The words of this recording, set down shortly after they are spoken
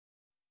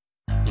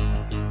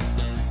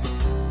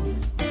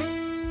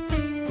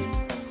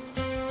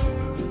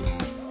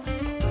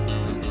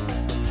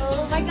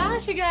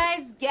Gosh, you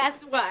guys,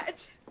 guess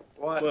what?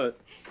 What?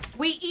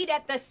 We eat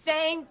at the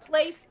same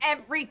place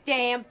every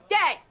damn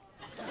day.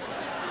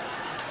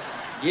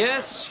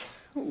 Yes,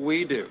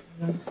 we do.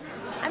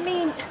 I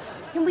mean,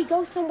 can we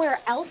go somewhere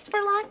else for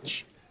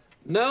lunch?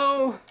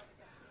 No,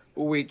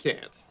 we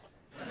can't.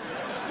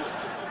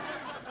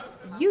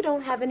 You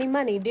don't have any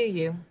money, do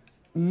you?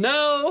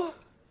 No,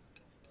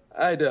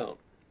 I don't.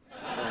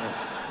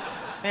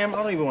 Sam,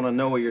 I don't even want to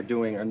know what you're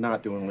doing or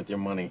not doing with your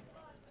money.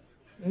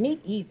 Me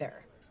either.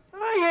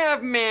 I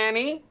have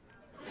Manny.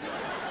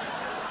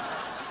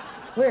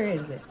 Where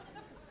is it?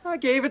 I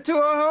gave it to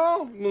a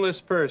homeless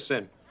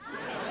person.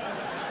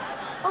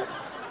 Oh,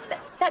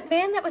 that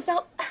man that was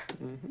out...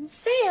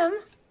 Sam,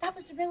 that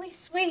was really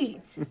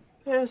sweet.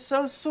 Yeah,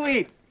 so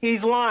sweet.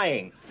 He's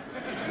lying.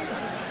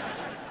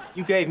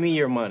 You gave me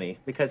your money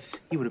because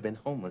he would have been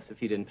homeless if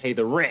he didn't pay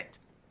the rent.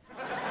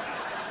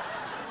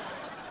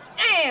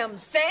 Damn,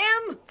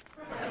 Sam!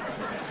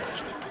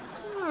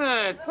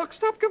 What? Look,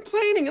 stop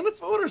complaining and let's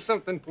order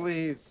something,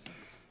 please.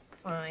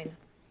 Fine.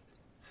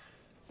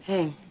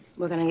 Hey,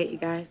 what can I get you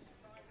guys?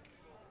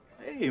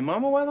 Hey,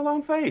 Mama, why the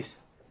long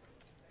face?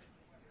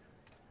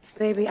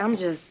 Baby, I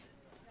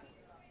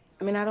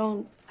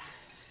don't...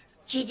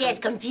 She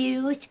just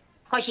confused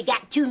because she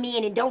got 2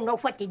 men and don't know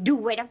what to do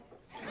with them.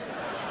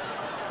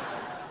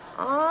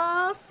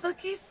 Oh,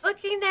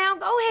 Sookie now.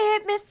 Go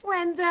ahead, Miss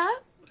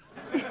Linda.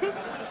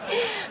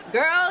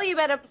 Girl, you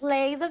better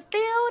play the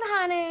field,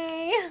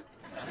 honey.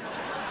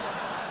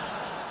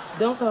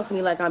 Don't talk to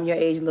me like I'm your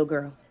age, little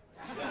girl.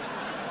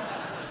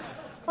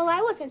 Well,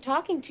 I wasn't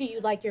talking to you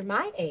like you're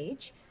my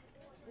age.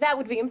 That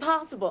would be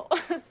impossible.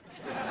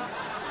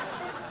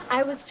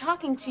 I was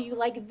talking to you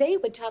like they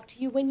would talk to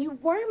you when you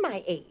were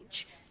my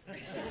age.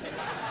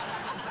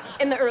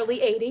 In the early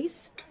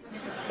 80s.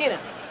 You know,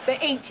 the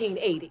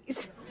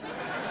 1880s.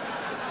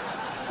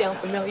 Sound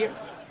familiar?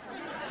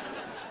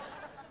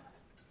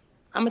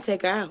 I'm gonna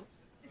take her out.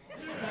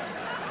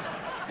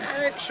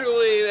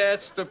 Actually,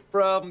 that's the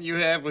problem you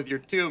have with your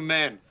 2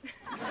 men.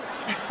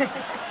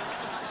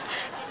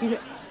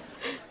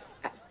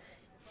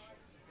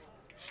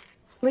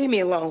 Leave me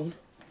alone.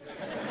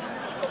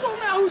 Well,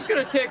 now who's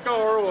gonna take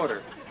our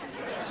order?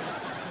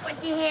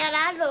 What the hell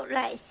I look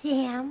like,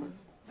 Sam?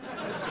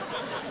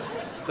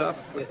 Stuff.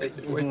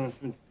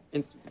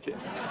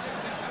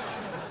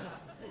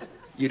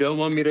 You don't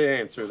want me to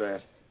answer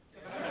that.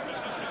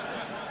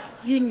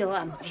 You know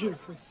I'm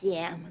beautiful,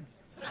 Sam.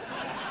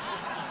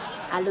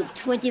 I look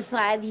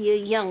 25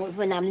 years younger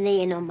when I'm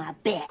laying on my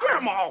back.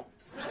 Grandma!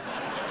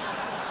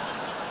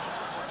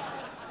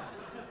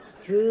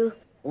 Drew,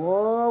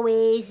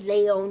 always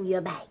lay on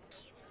your back.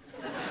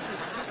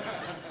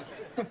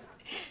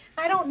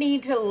 I don't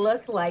need to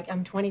look like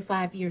I'm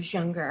 25 years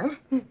younger.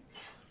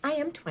 I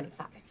am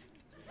 25.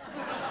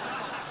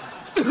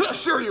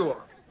 Sure you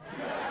are.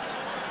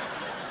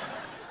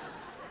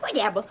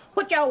 Whatever.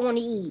 What y'all want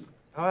to eat?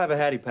 I'll have a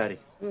Hattie Patty.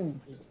 And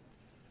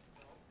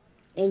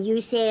you,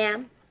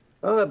 Sam?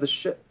 I'll have the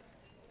shit.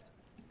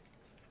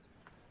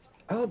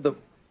 I'll have the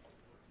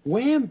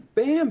wham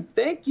bam.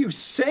 Thank you,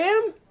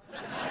 Sam.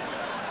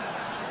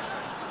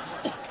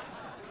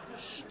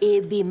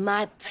 It'd be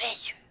my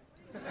pleasure.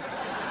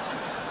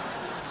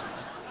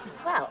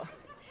 Well,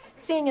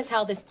 seeing as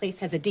how this place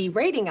has a D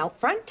rating out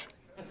front,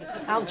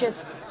 I'll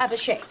just have a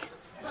shake.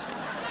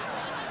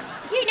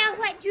 You know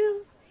what,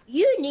 Drew?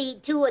 You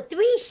need 2 or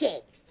 3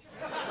 shakes.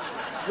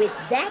 With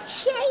that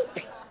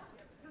shape,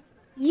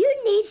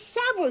 you need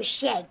several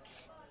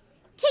shakes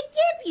to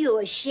give you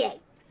a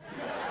shake.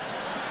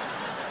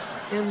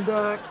 And,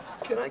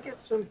 can I get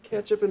some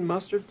ketchup and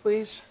mustard,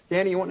 please?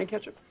 Danny, you want any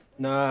ketchup?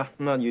 Nah,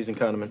 I'm not using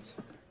condiments.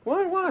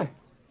 Why? Why? I'm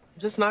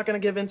just not gonna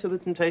give in to the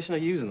temptation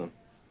of using them.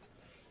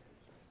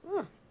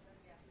 Huh.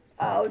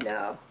 Oh,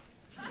 no.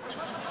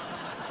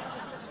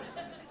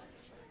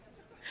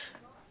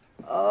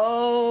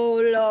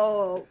 Oh,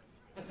 Lord.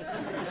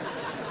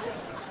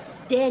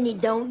 Danny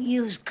don't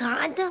use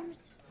condoms?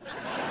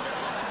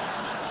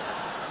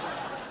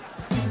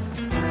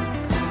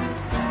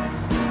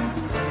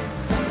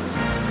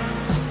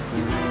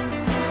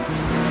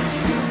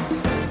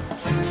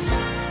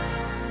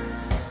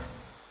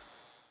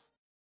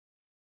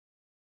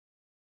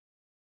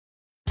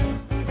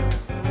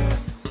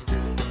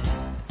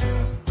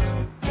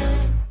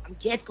 I'm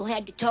just gonna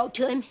have to talk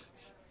to him.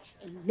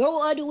 Ain't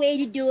no other way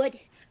to do it.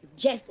 I'm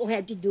just gonna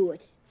have to do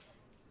it.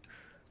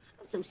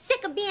 I'm so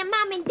sick of being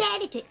mom and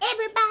daddy to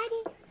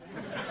everybody.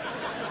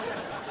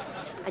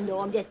 I know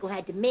I'm just gonna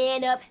have to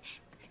man up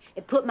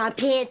and put my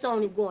pants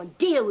on and go and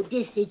deal with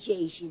this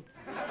situation.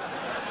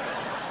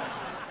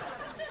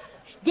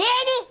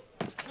 Danny!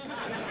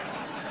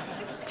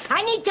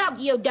 I need to talk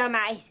to your dumb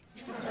eyes.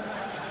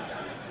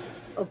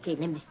 Okay,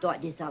 let me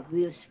start this off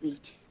real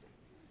sweet.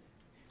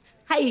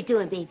 How you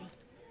doing, baby?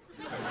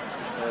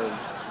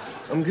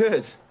 I'm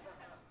good.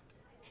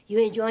 You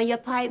enjoying your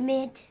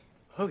apartment?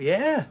 Oh,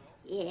 yeah.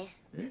 Yeah.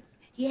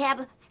 You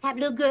have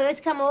little girls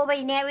come over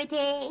and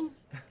everything?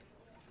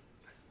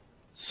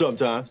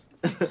 Sometimes.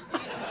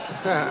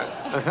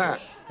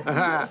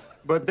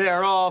 But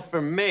they're all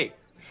for me.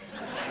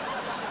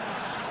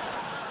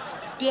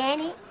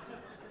 Danny,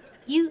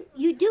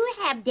 you do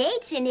have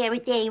dates and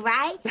everything,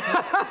 right? I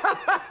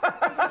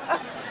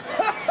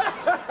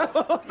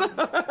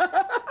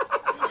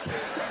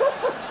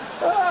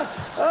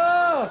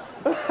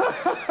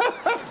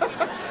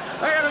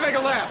gotta make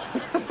a laugh.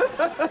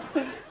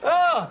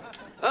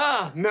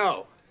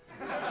 No.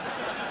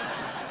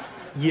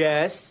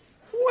 Yes.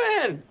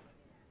 When?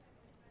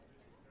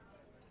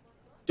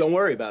 Don't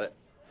worry about it.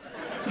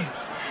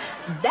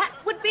 That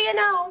would be a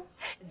no.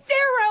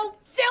 Zero,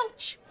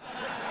 zilch,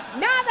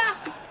 nada,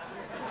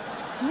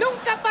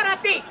 nunca para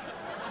ti.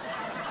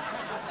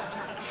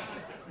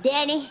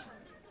 Danny,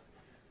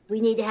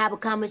 we need to have a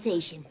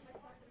conversation.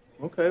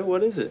 Okay,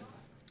 what is it?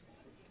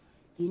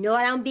 You know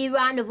I don't be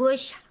around the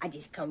bush. I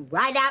just come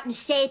right out and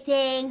say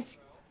things.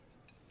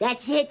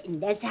 That's it,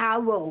 and that's how I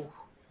roll.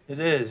 It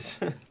is.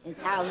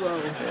 That's how I roll.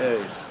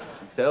 Hey,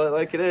 tell it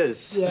like it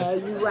is. Yeah,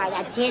 you right.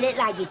 I tell it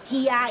like it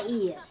T.I.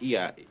 is.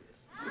 Yeah.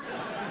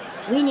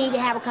 We need to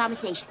have a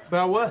conversation.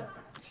 About what?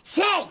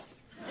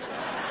 Sex!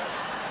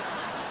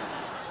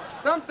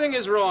 Something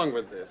is wrong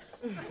with this.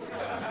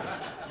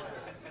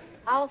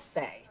 I'll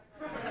say.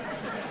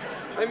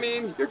 I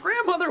mean, your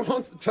grandmother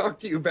wants to talk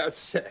to you about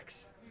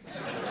sex.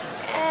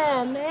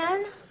 Yeah,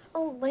 man.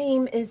 How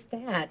lame is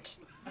that?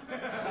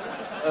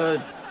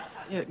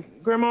 Yeah,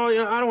 Grandma, you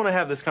know, I don't want to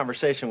have this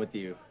conversation with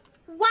you.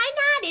 Why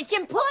not? It's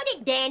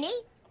important, Danny.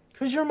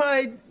 Because you're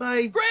my...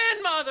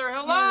 Grandmother,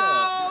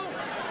 hello?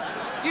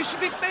 You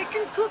should be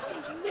baking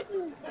cookies and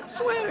knitting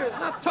sweaters,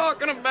 not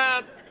talking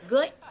about...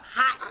 Good,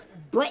 hot,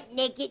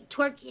 butt-naked,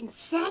 twerking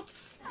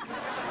sex?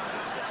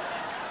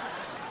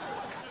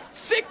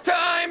 Sick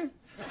time!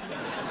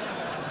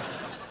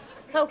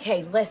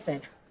 Okay,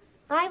 listen.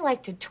 I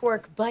like to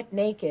twerk butt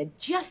naked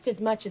just as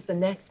much as the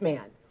next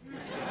man.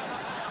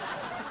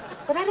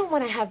 But I don't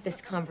want to have this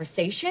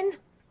conversation.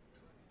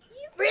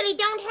 You really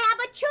don't have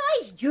a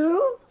choice,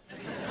 Drew.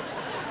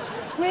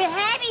 We're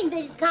having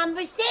this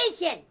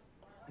conversation.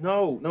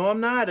 No,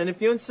 I'm not. And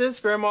if you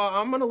insist, Grandma,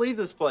 I'm going to leave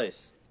this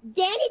place.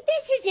 Danny,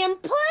 this is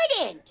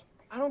important.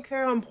 I don't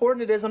care how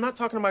important it is. I'm not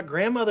talking to my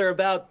grandmother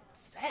about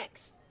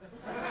sex.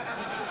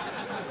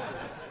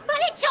 But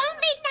it's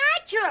only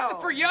natural.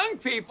 For young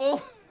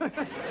people.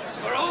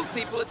 For old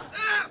people, it's...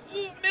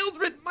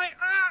 Mildred, my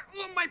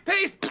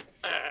paste.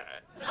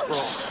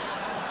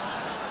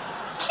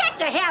 Shut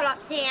the hell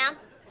up, Sam.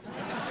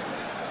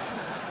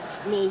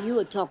 Me and you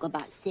will talk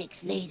about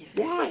sex later.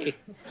 Why?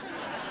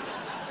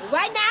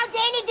 Right now,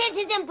 Danny, this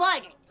is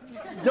important.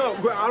 No,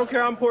 I don't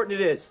care how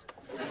important it is.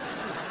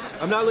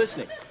 I'm not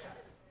listening.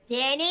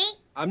 Danny?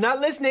 I'm not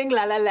listening.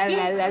 La la la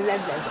la la la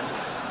la.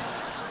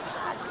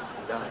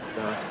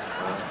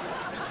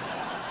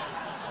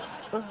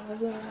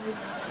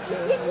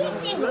 Did you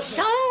sing a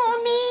song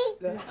on me?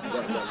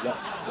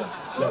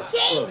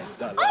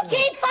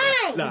 Okay,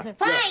 fine.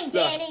 Fine,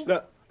 Danny.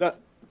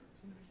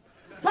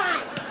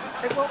 Fine.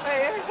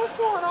 Hey, what's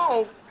going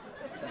on?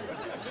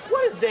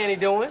 What is Danny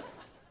doing?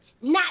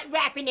 Not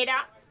wrapping it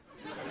up.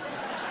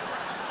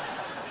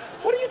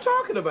 What are you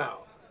talking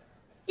about?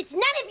 It's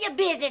none of your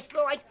business,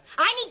 Floyd.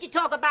 I need to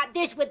talk about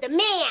this with the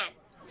man.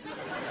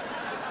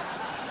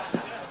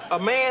 A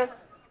man?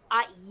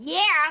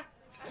 Yeah.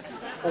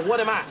 Well, what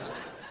am I?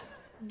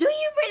 Do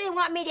you really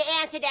want me to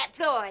answer that,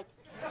 Floyd?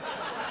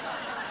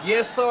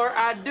 Yes, sir,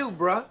 I do,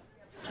 bruh.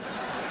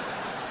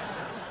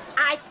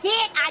 I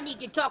said I need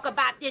to talk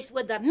about this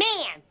with a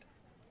man.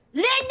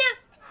 Linda?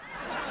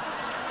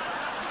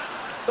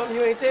 Something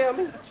you ain't tell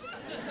me?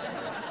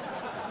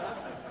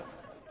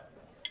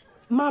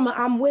 Mama,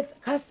 I'm with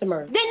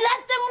customers. Then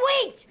let them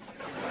wait.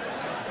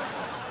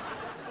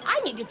 I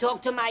need to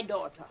talk to my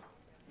daughter.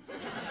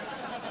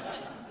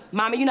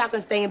 Mama, you're not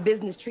gonna stay in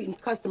business treating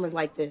customers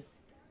like this.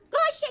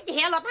 God, shut the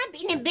hell up. I've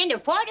been in business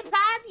 45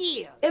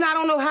 years. And I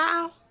don't know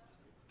how.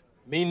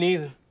 Me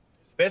neither.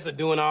 Especially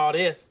doing all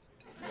this.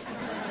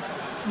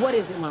 What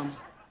is it, Mama?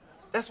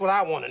 That's what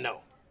I want to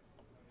know.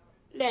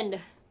 Linda.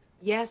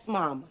 Yes,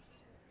 Mama.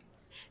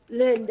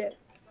 Linda.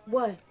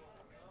 What?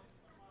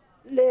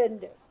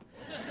 Linda.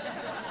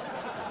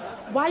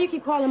 Why you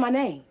keep calling my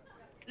name?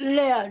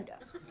 Linda.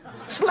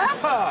 Slap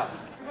her!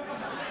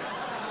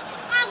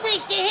 I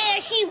wish the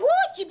hell she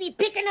would. She be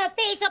picking her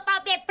face up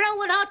out that floor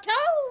with her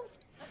toes.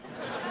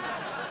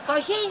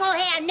 Cause she ain't gonna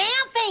have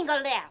nail finger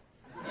left.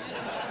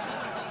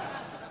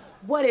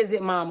 What is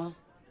it, Mama?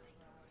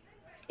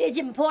 It's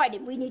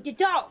important. We need to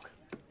talk.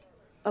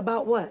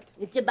 About what?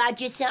 It's about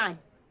your son.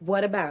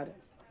 What about it?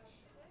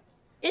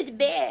 It's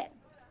bad.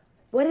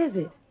 What is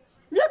it?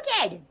 Look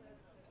at him.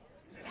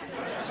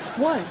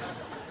 What?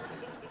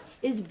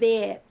 It's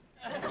bad.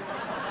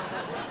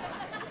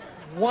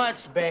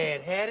 What's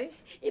bad, Hattie?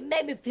 It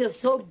made me feel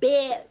so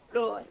bad,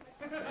 Floyd.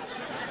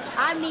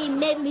 I mean,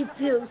 made me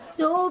feel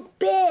so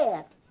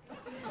bad.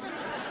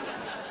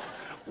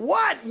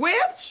 What,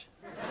 witch?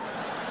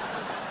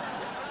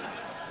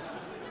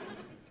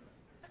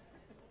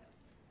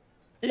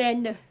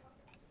 Linda.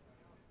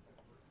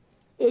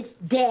 It's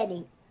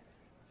Daddy.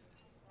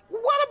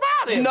 What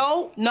about him?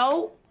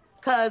 No,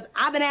 because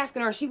I've been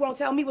asking her. She won't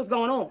tell me what's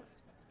going on.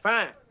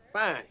 Fine.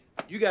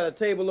 You got a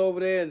table over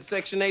there in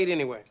Section 8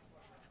 anyway.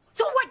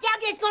 So what, y'all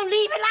just gonna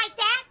leave it like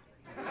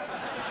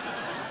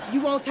that?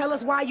 You won't tell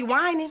us why you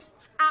whining?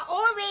 I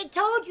already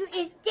told you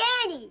it's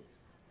Danny.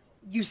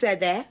 You said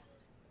that?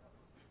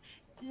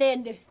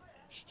 Linda,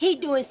 he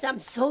doing something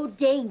so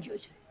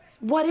dangerous.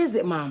 What is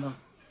it, Mama?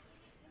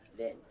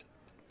 Linda,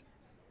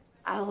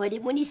 I heard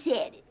it when he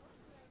said it.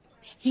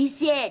 He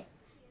said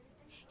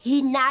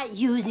he not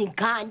using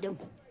condom.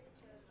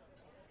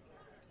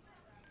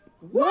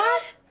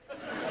 What?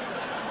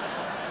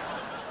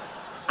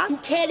 I'm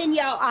telling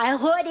y'all, I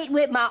heard it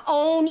with my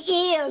own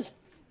ears.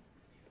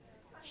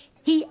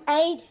 He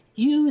ain't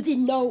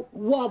using no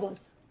rubbers.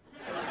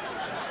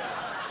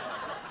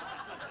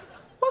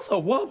 What's a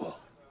wubber?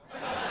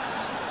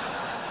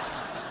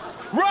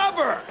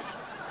 Rubber!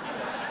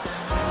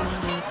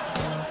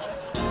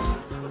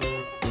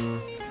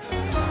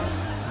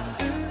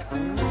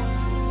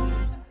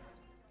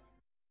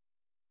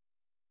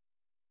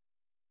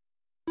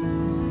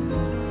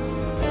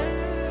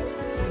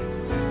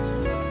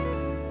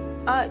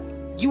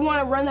 You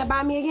want to run that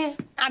by me again?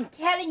 I'm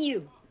telling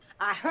you,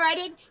 I heard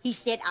it. He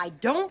said I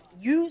don't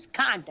use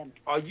condom.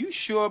 Are you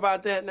sure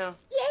about that now?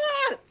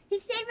 Yeah, he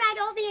said right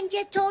over there and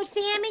just told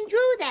Sam and Drew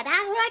that.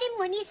 I heard him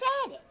when he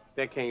said it.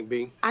 That can't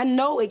be. I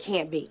know it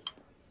can't be.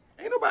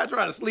 Ain't nobody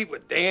trying to sleep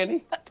with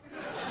Danny.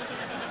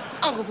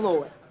 Uncle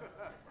Floyd,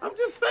 I'm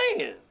just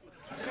saying.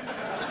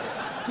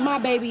 my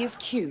baby is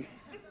cute.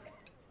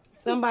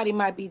 Somebody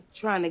might be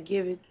trying to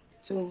give it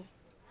to him.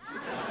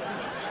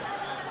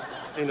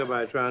 Ain't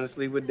nobody trying to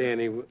sleep with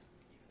Danny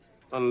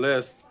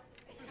unless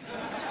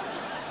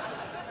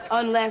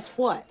Unless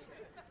what?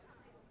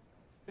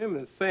 him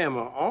and Sam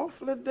are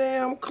awfully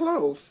damn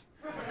close.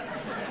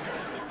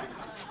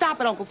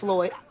 Stop it, Uncle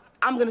Floyd.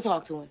 I'm gonna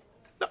talk to him.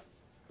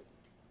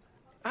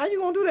 How you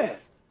gonna do that?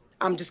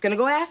 I'm just gonna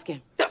go ask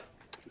him. You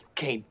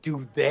can't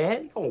do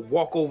that. You gonna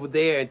walk over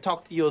there and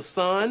talk to your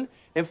son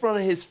in front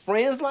of his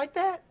friends like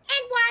that?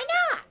 And why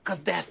not? 'Cause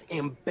that's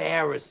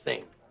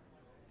embarrassing.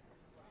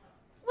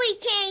 We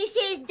changed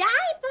his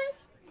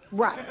diapers.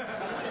 Right.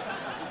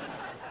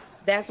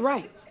 That's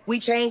right. We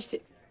changed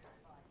it.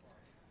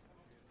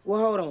 Well,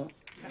 hold on.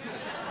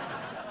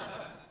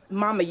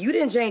 Mama, you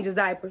didn't change his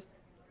diapers.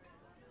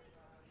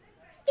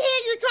 The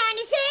hell you trying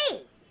to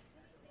say?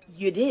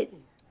 You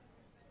didn't.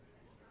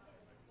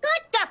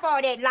 Cut up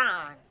all that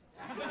line.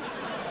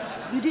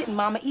 You didn't,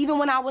 Mama. Even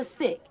when I was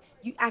sick,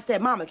 I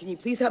said, Mama, can you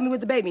please help me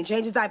with the baby and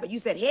change his diaper? You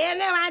said, hell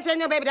no, I ain't changing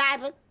no baby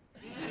diapers.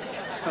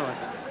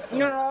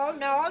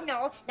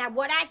 No. Now,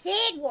 what I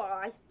said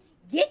was,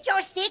 get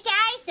your sick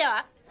ass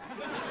up,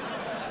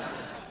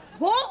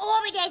 go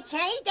over there,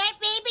 change that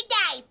baby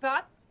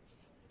diaper.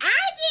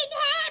 I didn't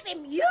have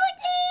him, you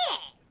did.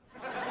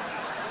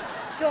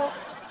 So,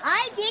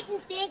 I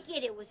didn't think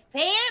it was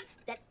fair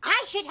that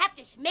I should have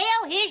to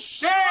smell his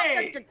shit.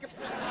 Hey!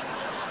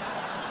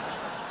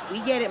 We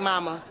get it,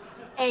 Mama.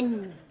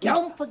 And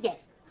don't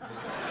forget.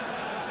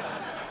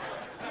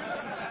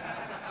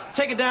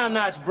 Take it down a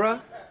notch,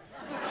 bruh.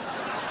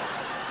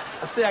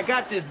 I say I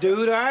got this,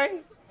 dude, all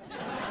right?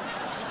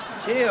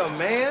 Chill,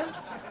 man.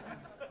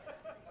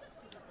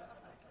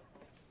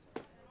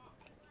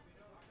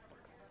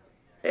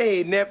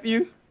 Hey,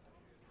 nephew.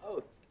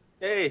 Oh,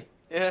 hey,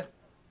 yeah.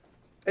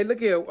 Hey, look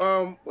here.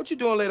 What you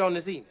doing later on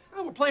this evening?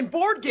 Oh, we're playing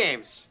board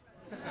games.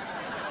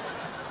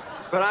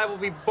 But I will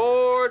be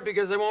bored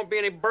because there won't be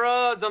any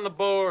broads on the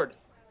board.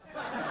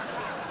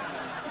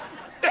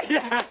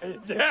 yeah.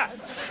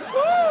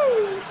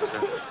 Woo!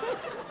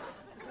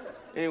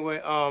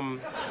 Anyway,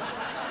 I'm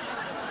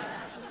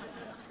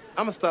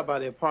gonna stop by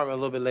the apartment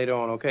a little bit later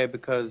on, okay?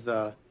 Because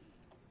I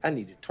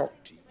need to talk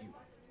to you.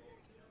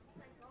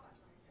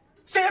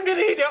 Sam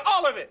didn't eat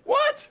all of it.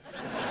 What?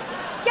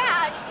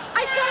 Yeah,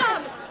 I saw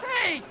him.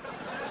 Hey,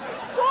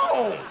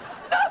 Wrong.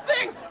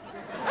 nothing!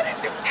 I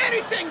didn't do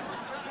anything!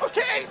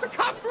 Okay, the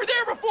cops were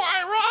there before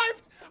I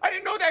arrived. I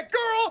didn't know that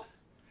girl.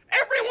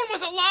 Everyone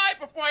was alive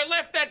before I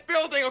left that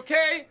building,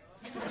 okay?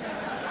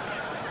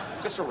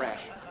 It's just a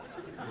rash.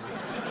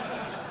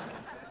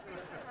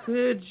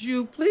 Could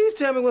you please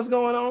tell me what's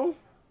going on?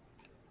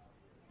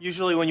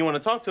 Usually when you want to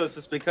talk to us,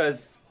 it's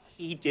because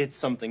he did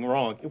something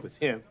wrong. It was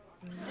him.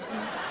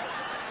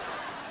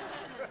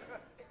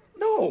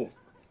 No.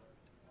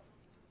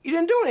 You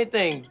didn't do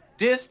anything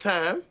this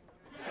time.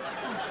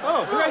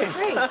 Oh, great.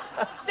 Great.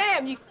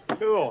 Sam, you,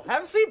 Cool.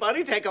 Have a seat,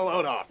 buddy. Take a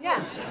load off.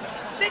 yeah,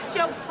 sit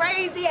your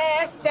crazy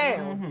ass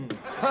down.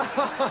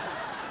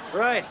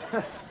 Right.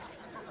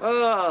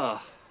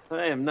 Oh,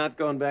 I am not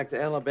going back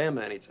to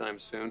Alabama anytime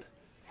soon.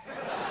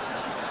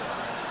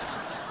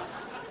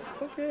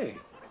 Okay.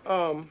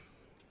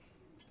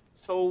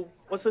 So,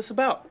 what's this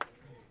about?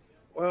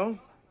 Well,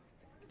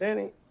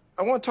 Danny,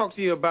 I want to talk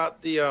to you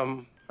about the,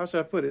 how should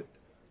I put it?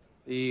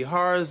 The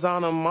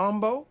horizontal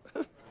mambo?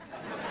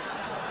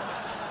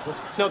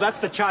 No, that's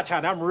the cha-cha,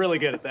 and I'm really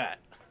good at that.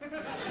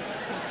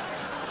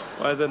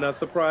 Why is that not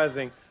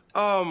surprising?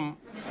 No,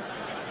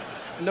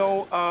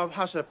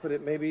 how should I put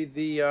it? Maybe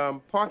the,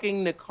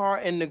 parking the car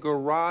in the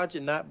garage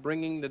and not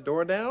bringing the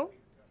door down?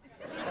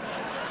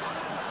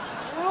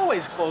 Oh,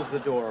 always close the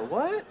door.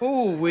 What?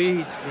 Ooh,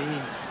 wee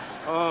tea.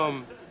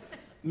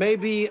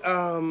 Maybe,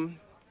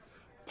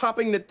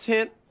 popping the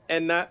tent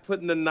and not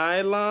putting the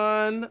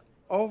nylon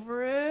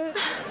over it?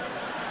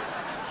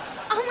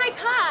 Oh my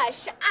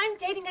gosh, I'm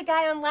dating a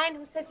guy online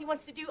who says he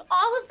wants to do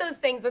all of those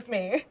things with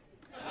me.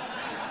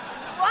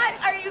 What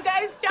are you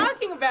guys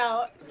talking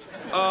about?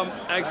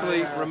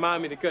 Actually,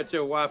 remind me to cut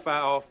your Wi-Fi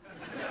off.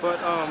 But,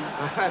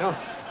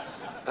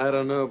 I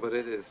don't know, but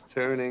it is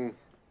turning.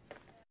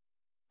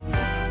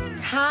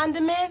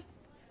 Condiments?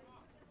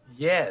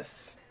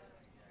 Yes.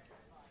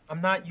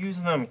 I'm not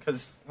using them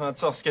because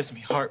it all gives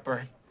me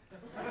heartburn.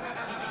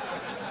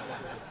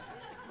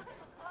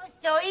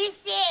 So he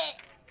said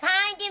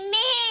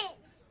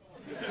condiments.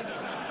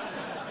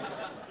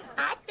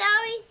 I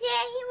thought he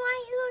said he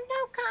wouldn't use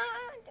no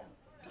condom.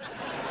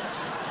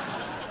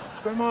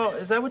 Grandma,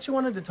 is that what you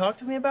wanted to talk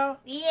to me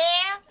about?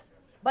 Yeah,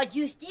 but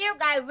you still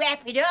gotta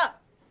wrap it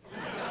up.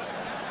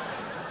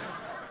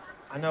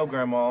 I know,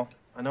 Grandma.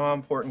 I know how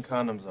important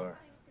condoms are.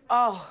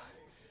 Oh,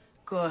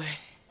 good.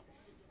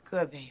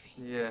 Good, baby.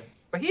 Yeah.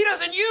 but he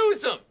doesn't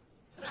use them.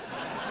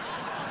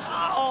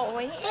 Oh,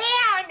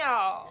 hell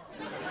no.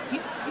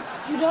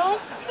 You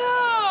don't?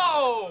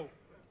 No!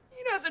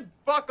 He doesn't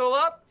buckle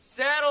up,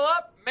 saddle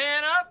up,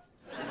 man up.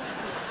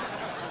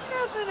 He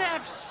doesn't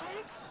have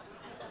sex.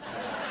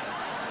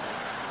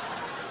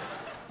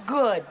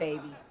 Good,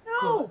 baby.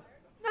 No,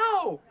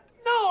 no,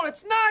 no,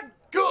 it's not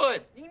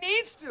good. He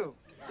needs to.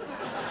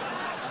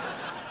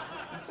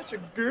 He's such a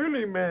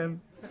girly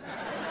man.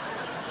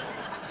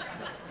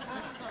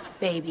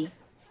 Baby,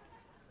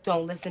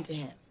 don't listen to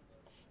him.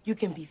 You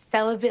can be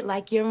celibate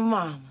like your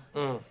mama.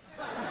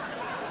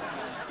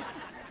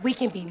 We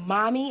can be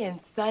mommy and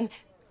son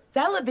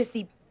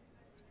celibacy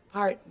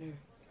partners.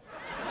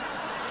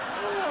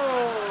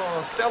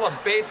 Oh, sell a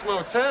Bates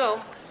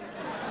Motel.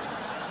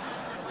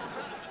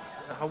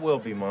 I will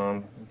be,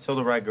 Mom, until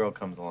the right girl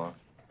comes along.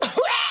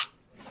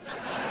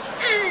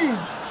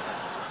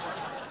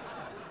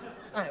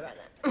 Sorry about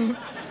that.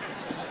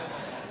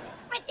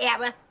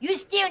 Whatever. You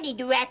still need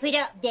to wrap it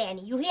up,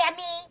 Danny. You hear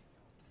me?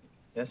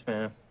 Yes,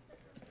 ma'am.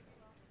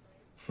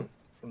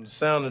 From the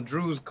sound of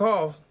Drew's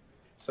cough,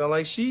 sound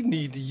like she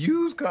need to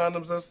use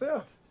condoms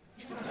herself.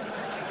 You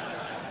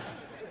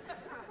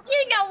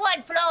know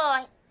what,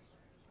 Floyd?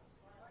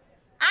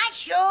 I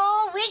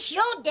sure wish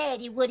your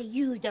daddy would have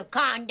used a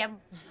condom.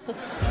 Get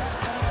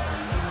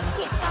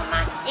on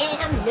my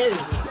damn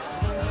nerves.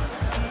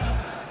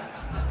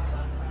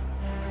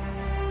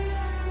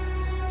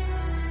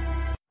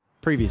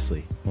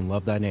 Previously on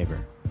Love Thy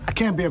Neighbor. I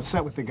can't be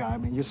upset with the guy. I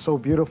mean, you're so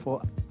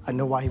beautiful. I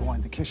know why he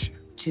wanted to kiss you.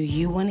 Do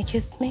you want to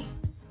kiss me?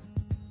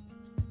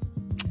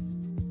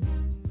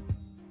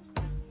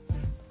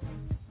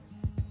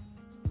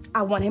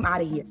 I want him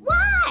out of here.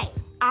 Why?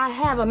 I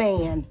have a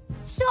man.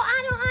 So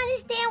I don't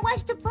understand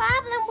what's the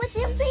problem with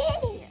him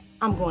being here.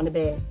 I'm going to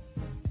bed.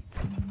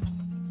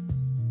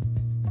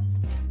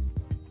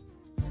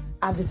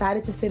 I've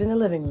decided to sit in the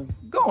living room.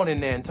 Go on in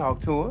there and talk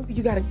to her.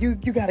 You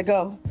gotta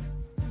go.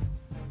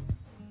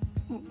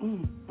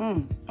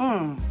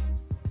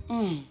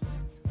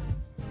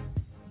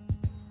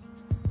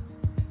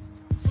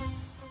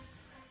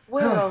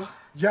 Will,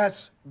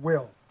 Yes,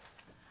 Will.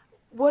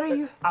 what are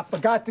you? I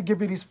forgot to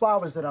give you these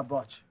flowers that I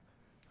brought you.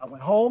 I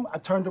went home, I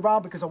turned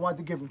around because I wanted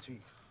to give them to you.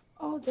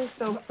 Oh, they're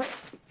so.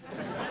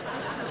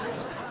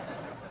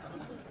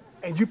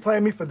 And you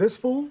playing me for this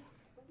fool?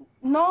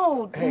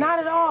 No, not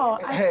at all.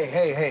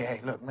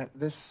 Hey, look, man,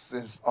 this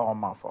is all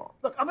my fault.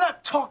 Look, I'm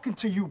not talking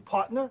to you,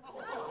 partner.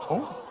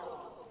 Oh?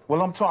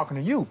 Well, I'm talking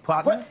to you,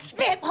 partner. What?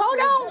 Flip, hold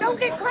on. Don't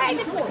get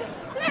crazy. Flip,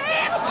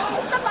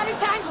 somebody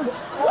tangled it.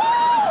 Woo!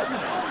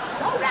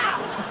 Hold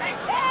on.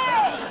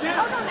 Hey,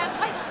 hold on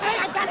now. Wait. Hey,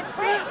 I got a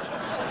cramp.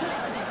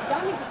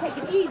 Y'all need to take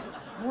it easy.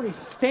 Morty's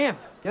stamp.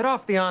 Get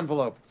off the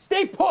envelope.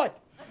 Stay put.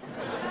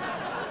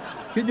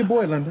 Get your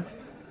boy, Linda.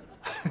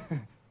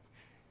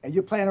 And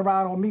you're playing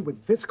around on me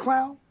with this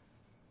clown?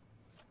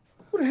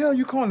 Who the hell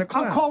you calling the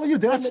clown? I'm calling you.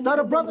 Did I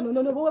stutter, brother?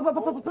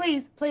 No,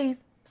 please.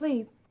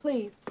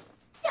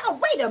 Now,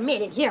 wait a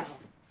minute here.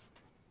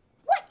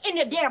 What in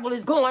the devil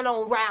is going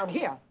on around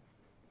here?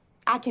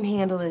 I can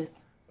handle this.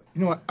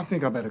 You know what? I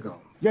think I better go.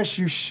 Yes,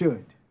 you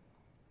should.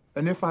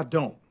 And if I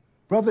don't?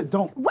 Brother,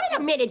 don't. Wait a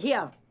minute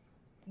here.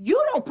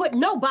 You don't put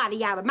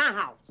nobody out of my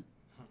house.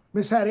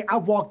 Miss Hattie, I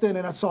walked in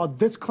and I saw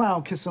this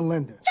clown kissing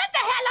Linda. Shut the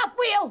hell up,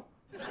 Will.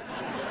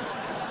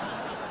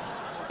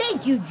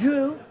 Thank you,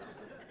 Drew.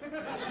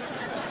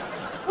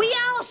 We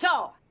all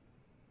saw.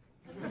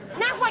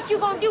 Now what you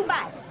gonna do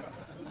about it?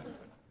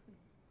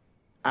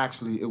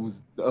 Actually, it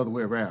was the other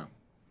way around.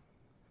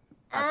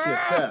 I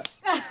kissed her.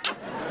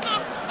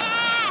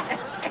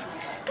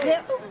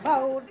 Flip,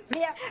 hold,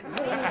 flip,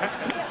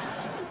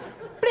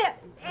 flip.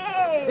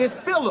 Hey. It's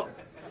Philip.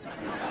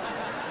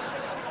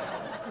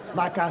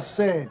 Like I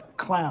said,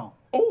 clown.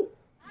 Oh.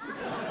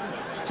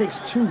 Takes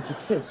two to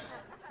kiss.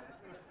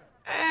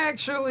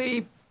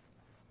 Actually,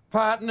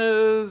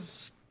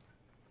 partners,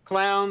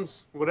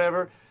 clowns,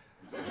 whatever.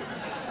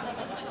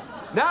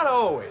 Not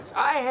always.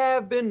 I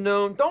have been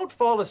known. Don't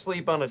fall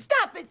asleep on a...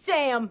 Stop it,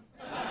 Sam!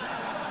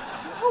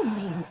 No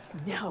means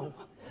no.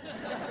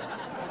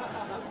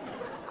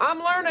 I'm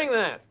learning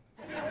that.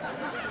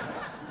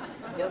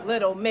 You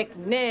little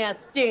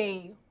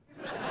McNasty.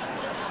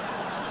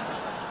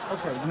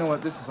 Okay, you know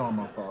what? This is all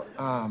my fault.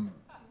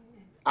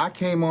 I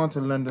came on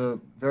to Linda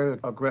very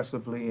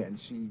aggressively, and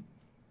she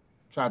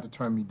tried to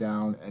turn me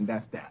down, and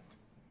that's that.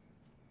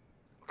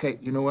 Okay,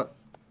 you know what?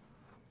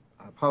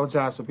 I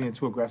apologize for being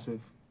too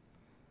aggressive.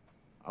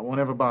 I won't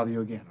ever bother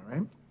you again, all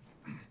right?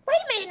 Wait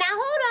a minute now,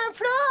 hold on,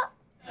 Fleur.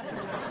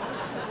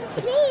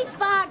 Please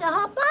bother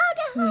her,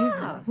 bother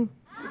her.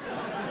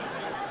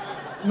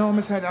 No,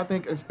 Miss Hattie, I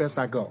think it's best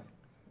I go.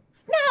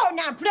 No,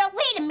 now, Fleur,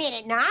 wait a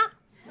minute now.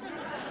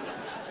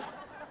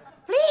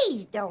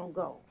 Please don't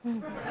go.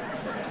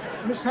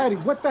 Miss Hattie,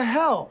 what the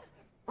hell?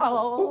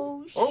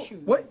 Oh,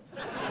 shoot. What?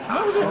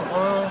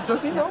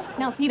 Does he know?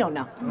 No, he don't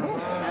know.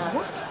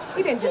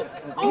 He didn't just...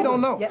 He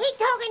don't know. Yeah. He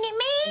talking to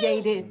me? Yeah,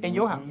 he did. In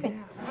your house.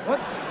 What?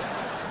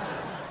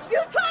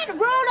 You trying to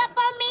roll up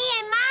on me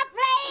in my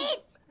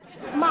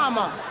place?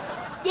 Mama.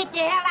 Get the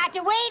hell out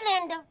the way,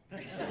 Linda.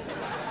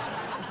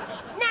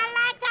 Now,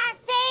 like I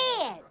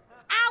said,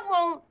 I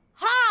want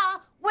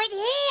her with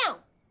him,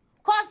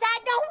 'cause I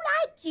don't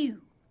like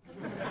you.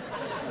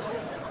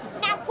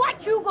 Now,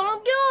 what you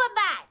gonna do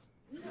about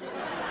it?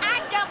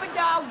 I double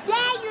dog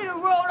dare you to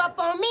roll up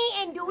on me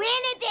and do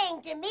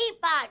anything to me,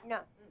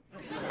 partner.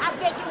 I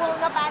bet you won't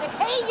nobody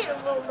pay you to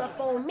roll up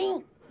on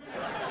me.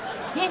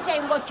 This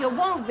ain't what you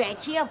want, Red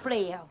Chill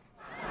player.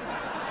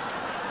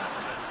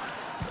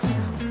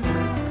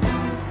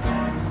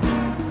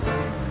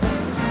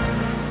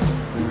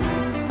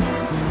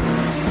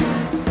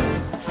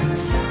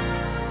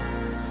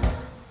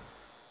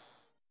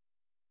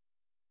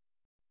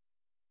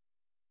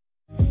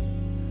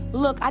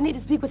 Look, I need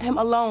to speak with him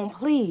alone,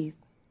 please.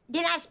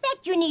 Then I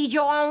expect you need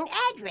your own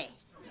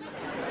address.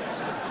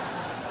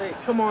 Hey,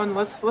 come on,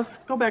 let's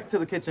go back to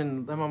the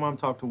kitchen. Let my mom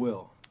talk to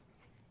Will.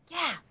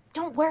 Yeah,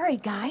 don't worry,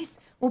 guys.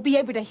 We'll be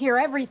able to hear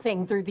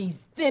everything through these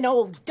thin,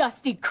 old,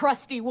 dusty,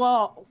 crusty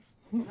walls.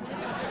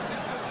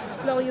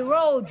 Slow your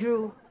roll,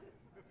 Drew.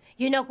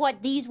 You know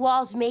what? These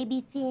walls may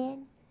be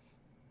thin,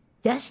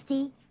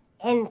 dusty,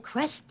 and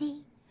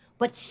crusty,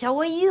 but so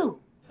are you.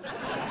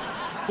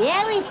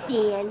 Very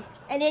thin,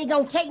 and it ain't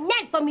gonna take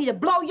nothing for me to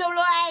blow your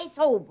little ass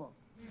over.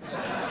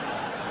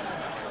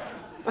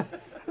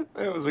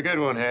 That was a good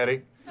one,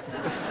 Hattie.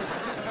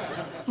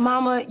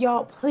 Mama,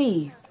 y'all,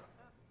 please.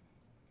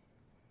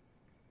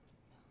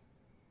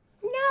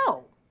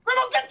 No. Come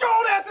on, get your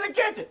old ass in the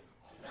kitchen.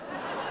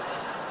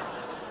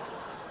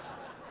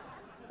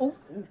 Ooh.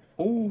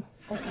 Who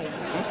the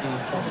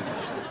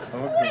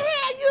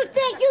hell you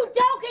think you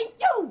talking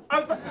to?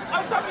 I'm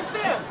talking to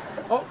Sam.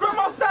 Oh,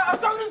 Grandma, stop. I'm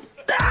talking to Sam.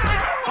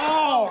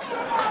 Oh.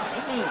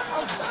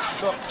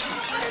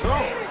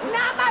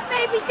 Not my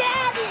baby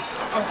daddy.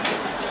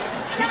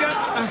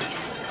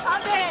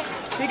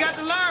 He got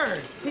to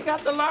learn. He got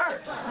to learn.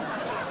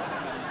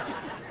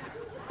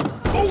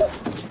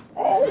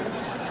 Oh.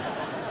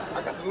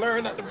 I got to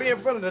learn not to be in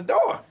front of the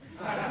door.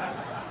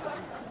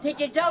 Did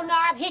the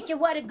doorknob hit you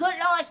where the good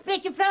Lord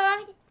split you,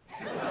 Floyd?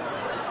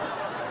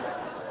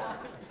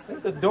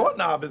 The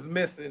doorknob is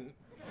missing.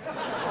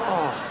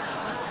 Oh.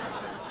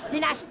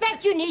 Then I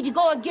expect you need to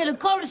go and get a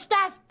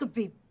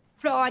coloscopy,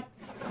 Floyd.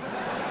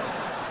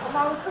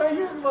 Mama, could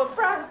use a little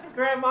privacy,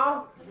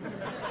 Grandma.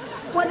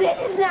 Well, this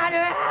is not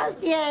her house,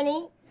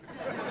 Danny.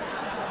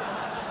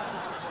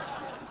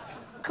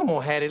 Come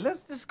on, Hattie.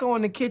 Let's just go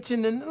in the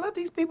kitchen and let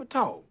these people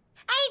talk.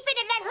 I ain't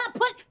finna let her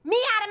put me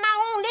out of my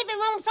own living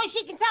room so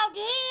she can talk to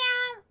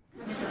him.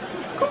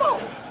 Come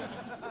on.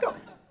 Let's go.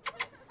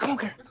 Come on,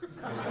 girl.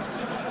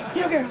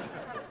 Yeah, girl.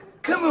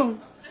 Come on.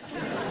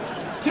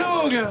 Come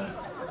on, girl.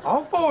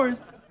 All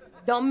fours.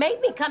 Don't make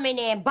me come in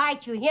there and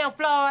bite you, here,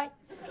 Floyd.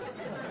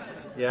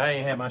 Yeah, I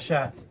ain't had my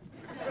shots.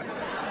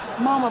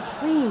 Mama,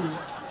 please.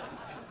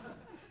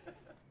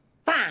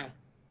 Fine.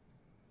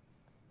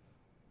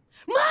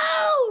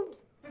 Move!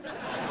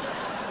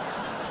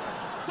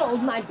 Close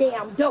my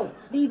damn door.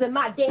 Leaving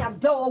my damn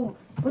door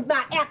with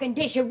my air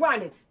conditioner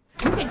running.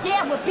 You can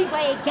tell when people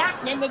ain't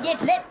got nothing, they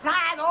just let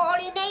flies all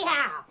in their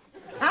house.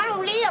 I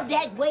don't live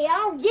that way. I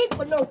don't get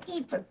for no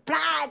evil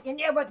flies and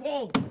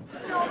everything.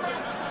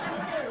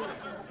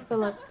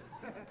 Philip,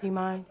 do you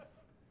mind?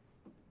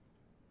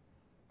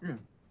 Yeah,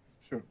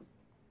 sure.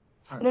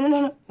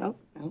 No.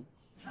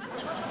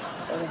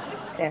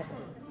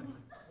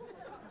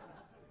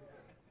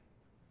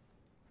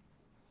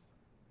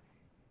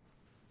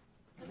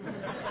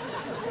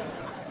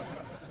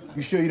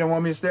 You sure you don't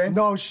want me to stay?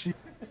 No, she.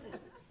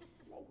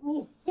 Make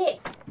me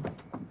sick.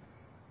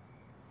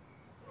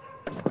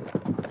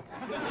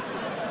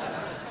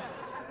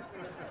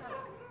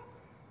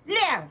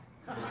 Lynn.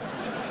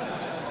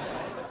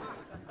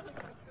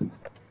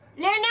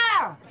 Lynn,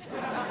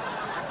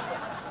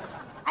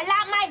 I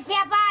locked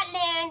myself out,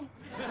 Lynn.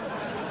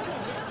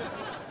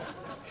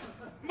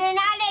 Lynn,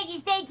 I'll let you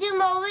stay 2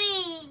 more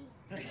weeks.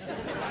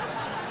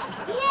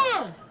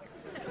 Yeah.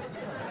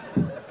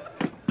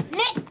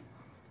 Lynn.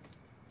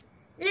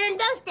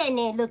 stand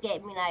there and look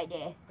at me like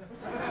that.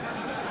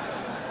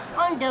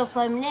 Undo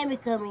for me, let me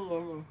come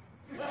in.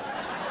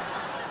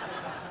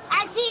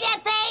 I see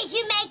that face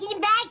you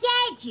making back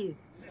at you.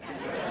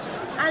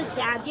 I'm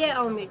sorry, get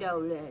on me though,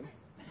 Lynn.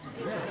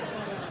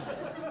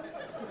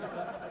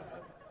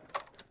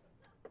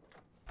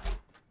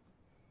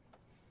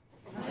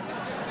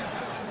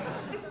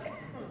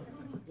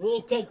 It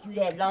ain't take you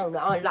that long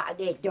to unlock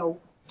that door.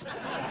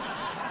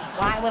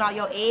 Why when all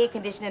your air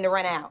conditioning to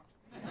run out?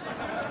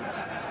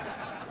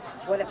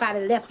 What if I'd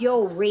have left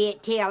your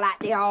red tail out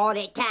there all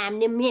that time,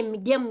 them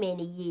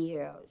many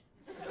years?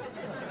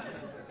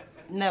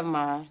 Never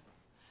mind.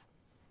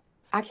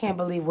 I can't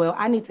believe Will.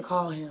 I need to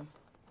call him.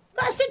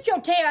 Go sit your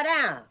tail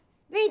down.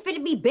 You ain't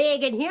finna be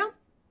begging him.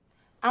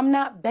 I'm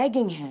not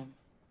begging him.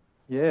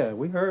 Yeah,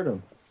 we heard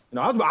him. You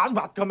know, I was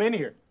about to come in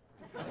here.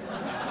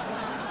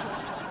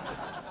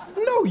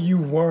 No, you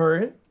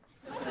weren't.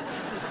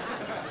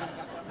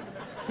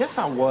 Yes,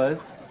 I was.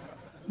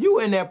 You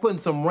were in there putting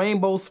some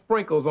rainbow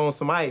sprinkles on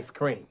some ice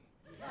cream.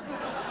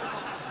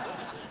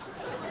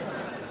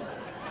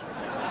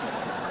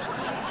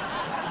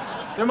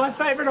 They're my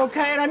favorite,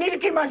 okay? And I need to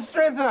keep my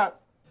strength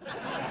up.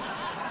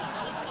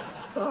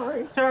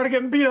 Sorry. Tired of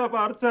getting beat up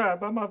all the time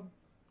by my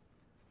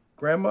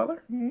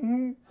grandmother?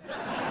 Mm-hmm.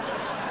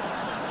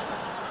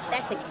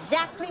 That's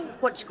exactly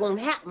what's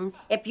gonna happen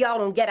if y'all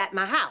don't get at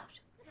my house.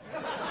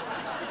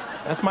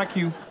 That's my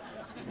cue.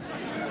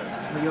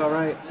 Are you all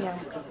right? Yeah,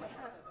 I'm good.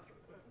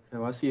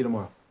 No, I'll see you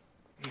tomorrow.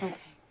 Okay.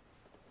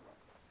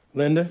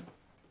 Linda,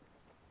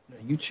 now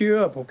you cheer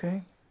up,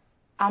 okay?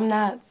 I'm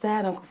not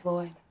sad, Uncle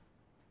Floyd.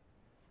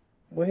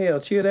 Well, hell,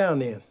 cheer down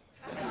then.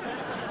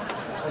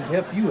 I'll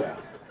help you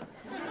out.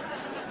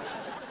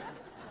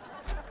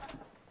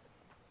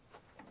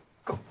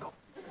 Go.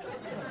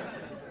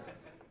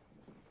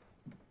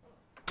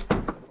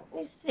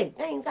 You sick.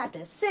 They ain't got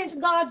the sense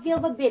God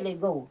give a Billy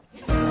Goat.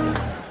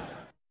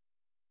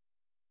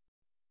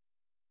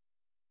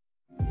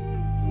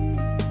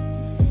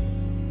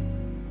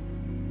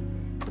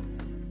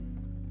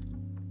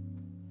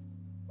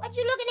 What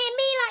you looking at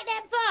me like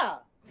that for?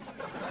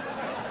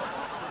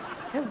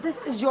 Because this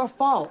is your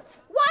fault.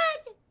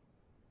 What?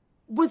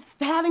 With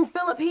having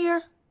Philip here,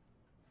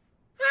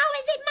 How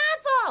is it my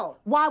fault?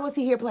 why was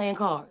he here playing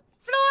cards?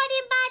 Floyd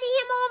invited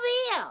him over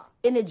here.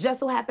 And it just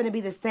so happened to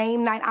be the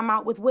same night I'm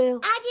out with Will?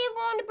 I just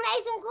wanted to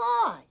play some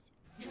cards.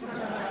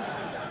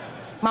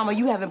 Mama,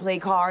 you haven't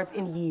played cards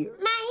in years.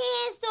 My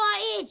hands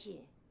start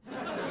itching.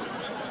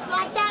 So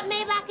I thought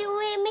maybe I could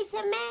win me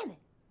some money.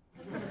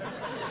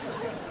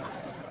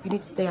 You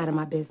need to stay out of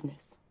my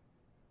business.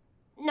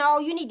 No,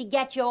 you need to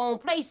get your own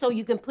place so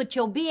you can put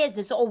your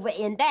business over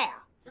in there.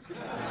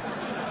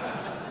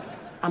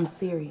 I'm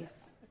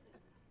serious.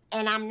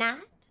 And I'm not.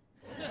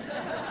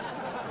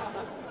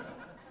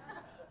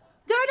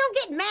 Girl, don't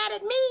get mad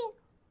at me.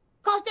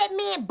 'Cause that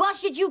man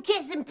busted you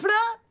kissing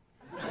plug.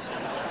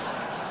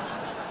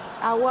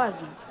 I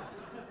wasn't.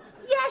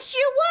 Yes,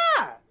 you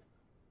were.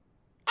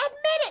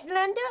 Admit it,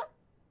 Linda.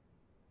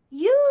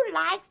 You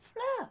like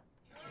Fleur.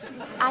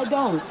 I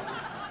don't.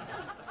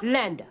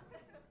 Linda.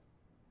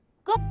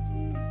 Go.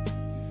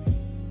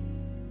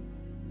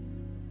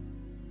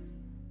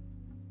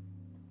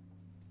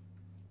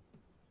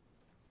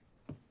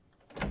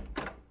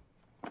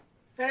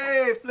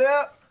 Hey,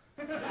 Flip.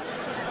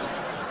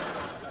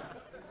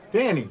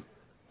 Danny,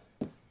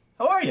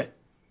 How are you?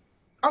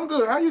 I'm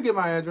good. How you get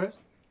my address?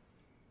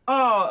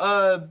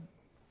 Oh,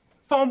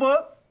 phone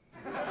book?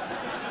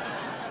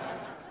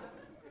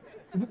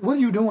 What are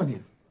you doing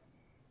here?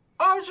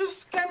 I was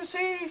just came to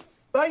see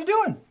how you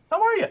doing.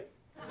 How are you?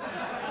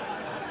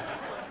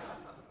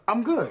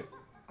 I'm good.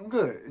 I'm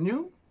good. And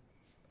you?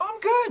 I'm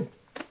good.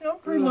 You know,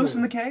 pretty loose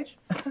in the cage.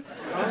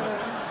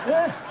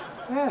 Yeah.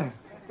 Yeah,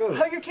 good.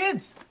 How are your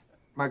kids?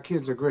 My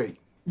kids are great.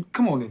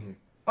 Come on in here.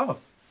 Oh,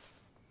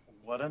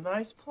 what a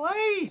nice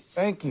place.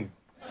 Thank you.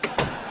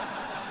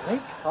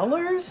 Great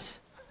colors,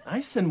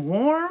 nice and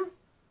warm.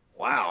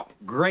 Wow,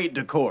 great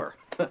decor.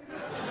 Is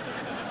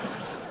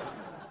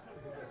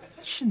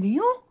that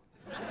chenille?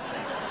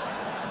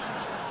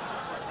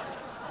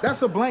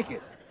 That's a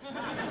blanket.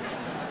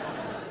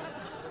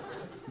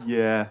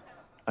 Yeah,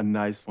 a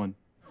nice one.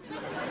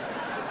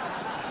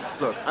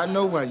 Look, I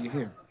know why you're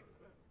here.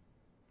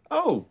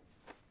 Oh,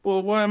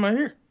 well, why am I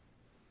here?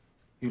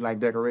 You like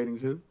decorating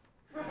too?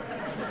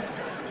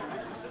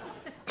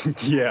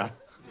 Yeah.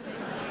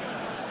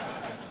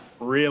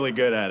 Really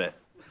good at it.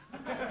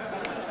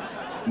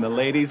 And the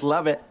ladies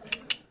love it.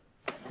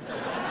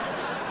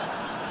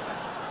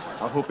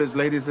 I hope it's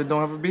ladies that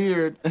don't have a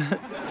beard.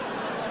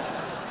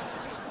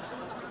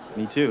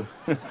 Me too.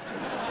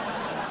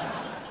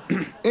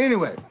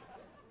 Anyway,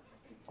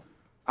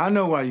 I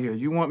know why you're here.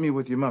 You want me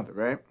with your mother,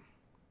 right?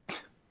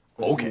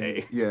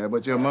 Okay. Yeah,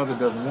 but your mother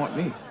doesn't want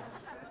me.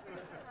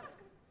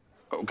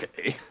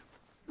 Okay.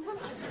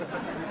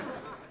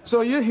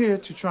 So you're here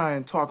to try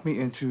and talk me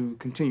into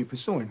continue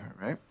pursuing her,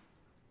 right?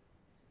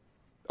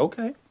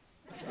 Okay.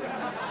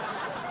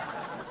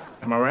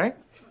 Am I right?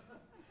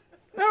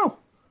 No.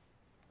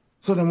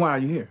 So then why are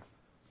you here?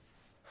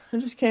 I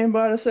just came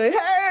by to say,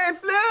 hey,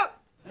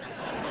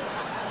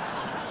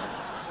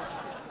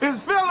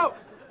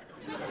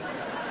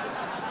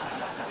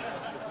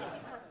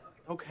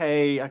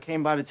 Okay, I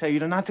came by to tell you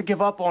not to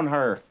give up on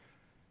her.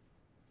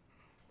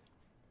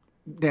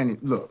 Danny,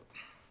 look.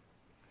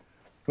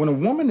 When a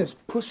woman is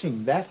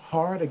pushing that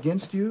hard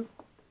against you,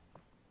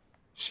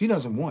 she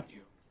doesn't want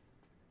you.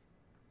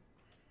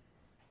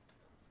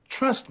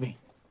 Trust me.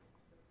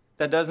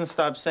 That doesn't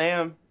stop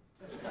Sam.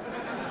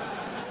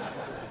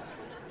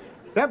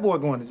 That boy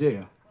going to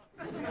jail.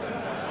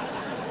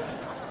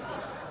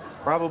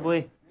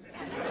 Probably.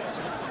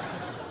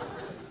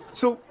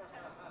 So,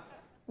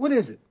 what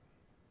is it?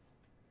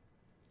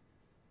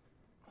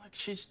 Like,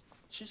 she's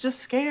just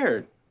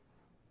scared.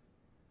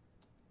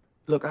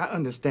 Look, I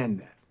understand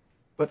that,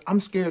 but I'm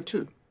scared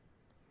too.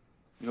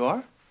 You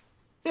are?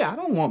 Yeah, I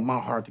don't want my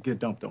heart to get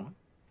dumped on.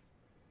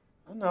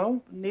 I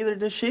know, but neither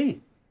does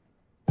she.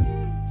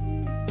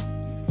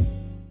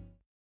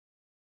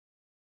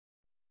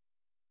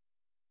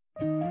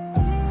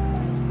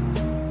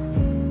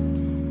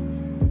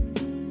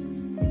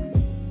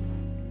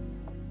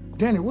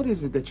 Danny, what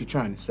is it that you're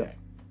trying to say?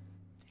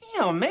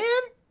 Damn, man.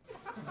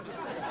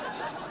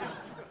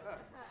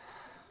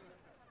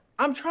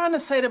 I'm trying to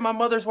say that my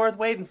mother's worth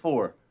waiting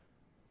for.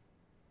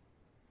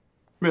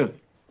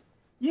 Really?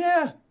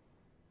 Yeah.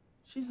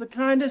 She's the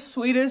kindest,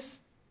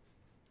 sweetest,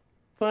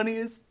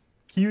 funniest,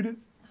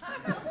 cutest,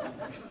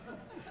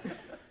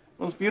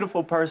 most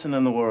beautiful person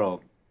in the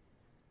world.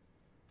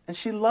 And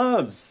she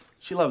loves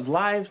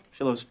life,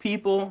 she loves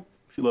people,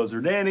 she loves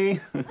her Danny.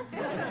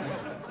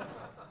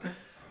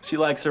 She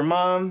likes her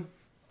mom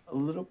a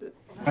little bit.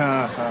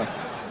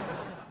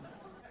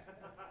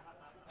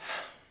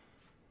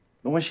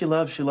 But when she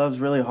loves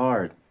really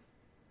hard.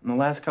 And the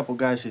last couple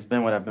guys she's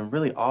been with have been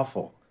really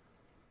awful.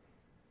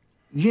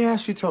 Yeah,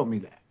 she told me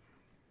that.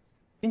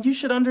 And you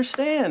should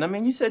understand. I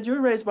mean, you said you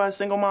were raised by a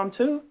single mom,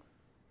 too.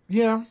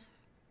 Yeah,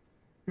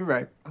 you're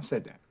right. I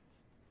said that.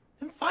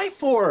 Then fight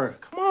for her.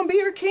 Come on, be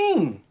her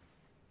king.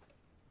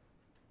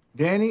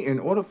 Danny, in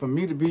order for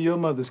me to be your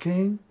mother's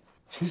king,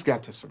 she's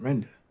got to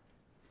surrender.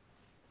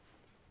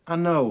 I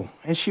know,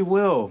 and she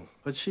will,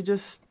 but she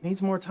just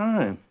needs more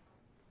time.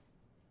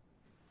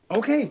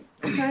 Okay.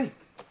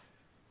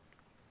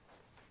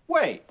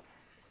 Wait.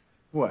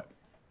 What?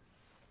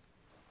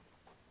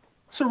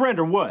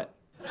 Surrender what?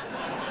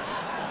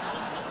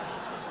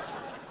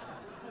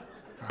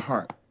 Her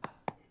heart.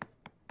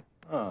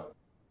 Oh.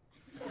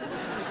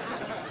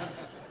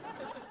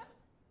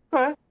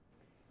 Okay.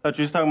 Thought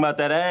you was talking about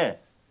that ass.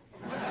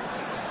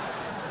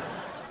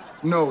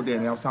 No,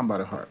 Danny, I was talking about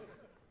her heart.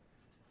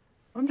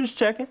 I'm just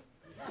checking.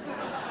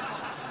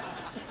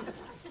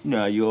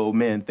 No, you old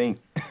men think.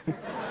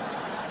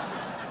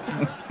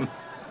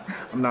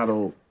 I'm not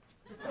old.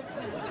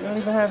 You don't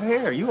even have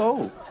hair. You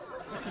old.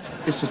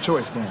 It's a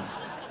choice, Danny.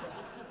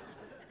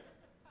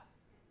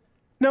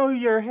 No,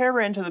 your hair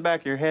ran to the back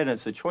of your head, and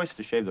it's a choice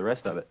to shave the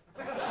rest of it.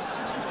 Kind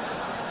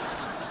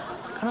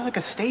of like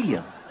a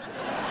stadium.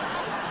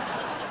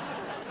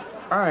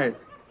 All right.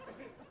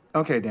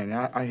 Okay, Danny,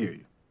 I hear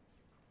you.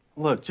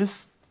 Look,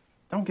 just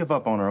don't give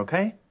up on her,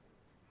 okay?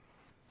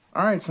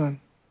 All right, son.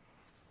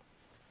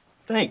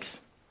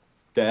 Thanks,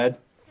 Dad.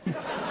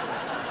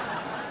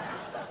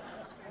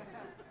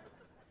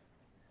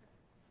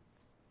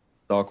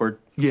 Awkward?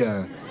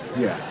 Yeah,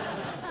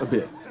 a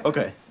bit.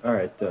 Okay, all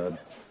right.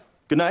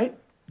 Good night.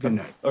 Good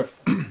night. All right.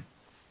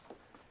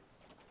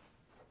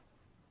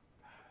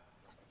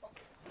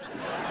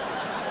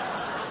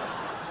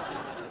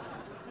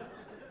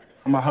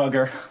 I'm a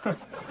hugger.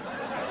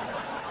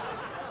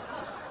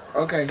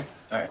 Okay.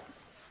 All right.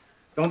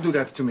 Don't do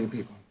that to too many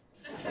people.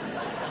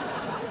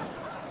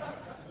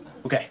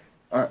 Okay.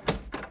 All right.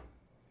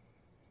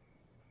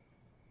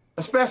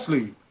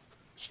 Especially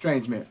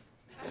strange men.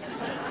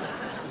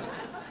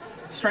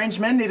 Strange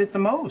men need it the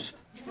most.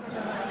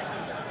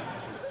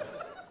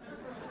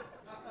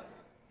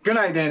 Good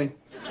night, Danny.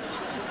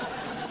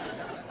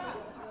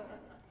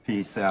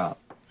 Peace out.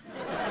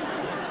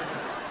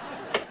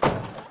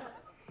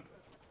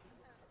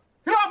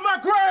 Get off my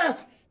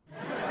grass!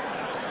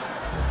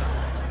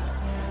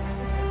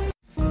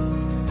 I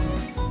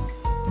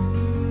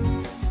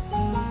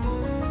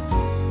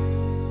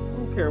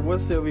don't care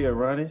what Sylvia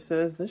Ronnie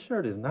says, this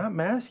shirt is not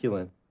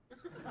masculine.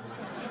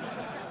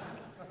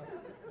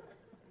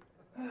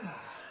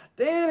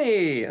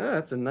 Danny,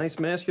 that's a nice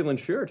masculine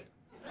shirt.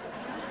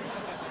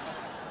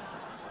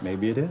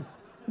 Maybe it is.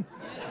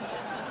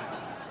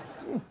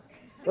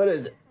 What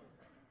is it?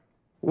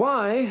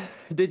 Why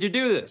did you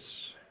do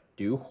this?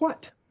 Do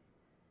what?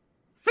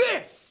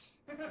 This!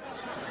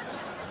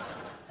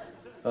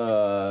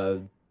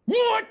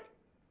 What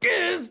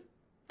is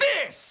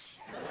this?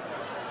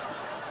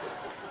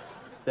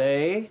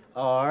 They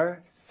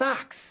are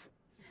socks.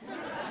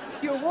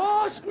 You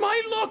washed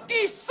my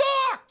lucky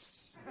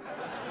socks!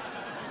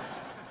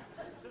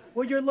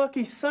 Well, your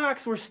lucky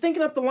socks were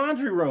stinking up the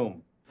laundry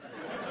room.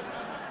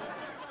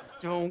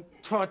 Don't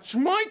touch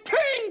my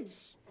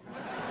things!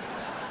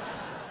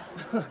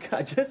 Look,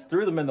 I just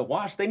threw them in the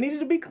wash. They needed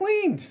to be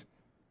cleaned.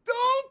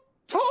 Don't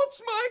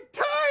touch my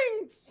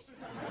things!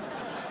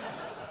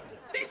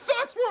 These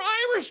socks were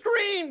Irish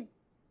green.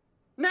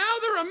 Now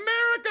they're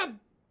America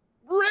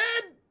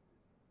red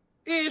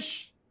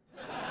stylish.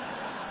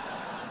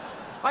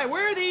 I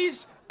wear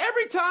these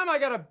every time I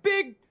got a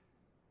big,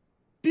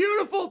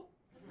 beautiful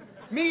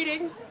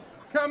meeting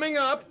coming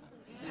up,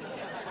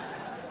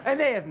 and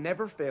they have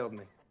never failed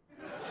me.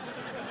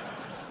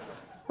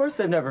 Of course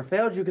they've never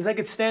failed you, because they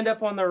could stand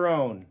up on their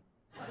own.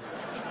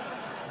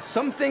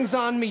 Some things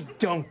on me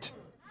don't.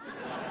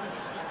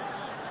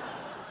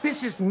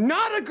 This is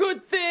not a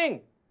good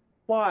thing.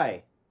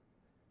 Why?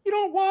 You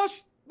don't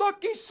wash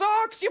lucky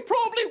socks. You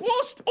probably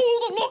washed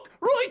all the luck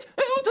right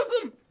out of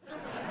them.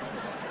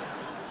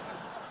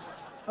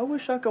 I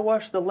wish I could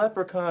wash the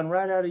leprechaun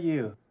right out of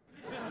you.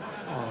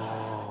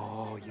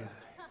 Oh, yeah.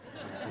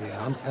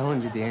 Yeah, I'm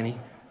telling you, Danny,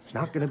 it's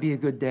not gonna be a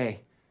good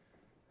day.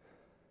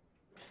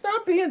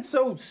 Stop being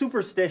so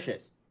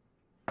superstitious.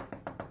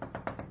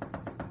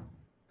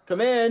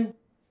 Come in.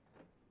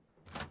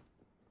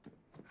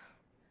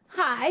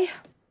 Hi.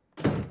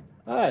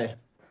 Hi.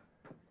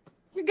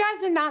 You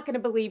guys are not going to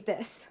believe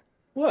this.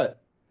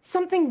 What?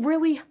 Something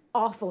really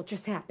awful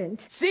just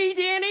happened. See,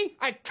 Danny?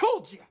 I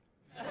told you.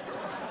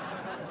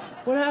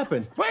 What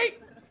happened? Wait!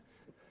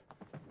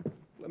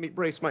 Let me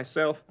brace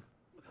myself.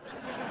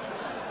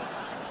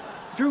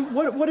 Drew,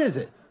 what is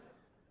it?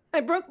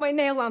 I broke my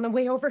nail on the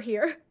way over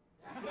here.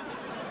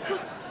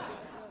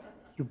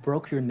 You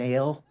broke your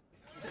nail?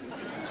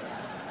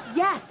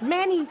 Yes,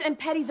 manis and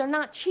petties are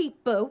not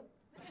cheap, Boo.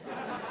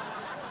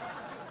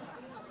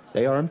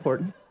 They are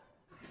important.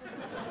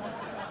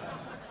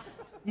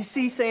 You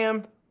see,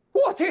 Sam?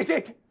 What is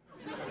it?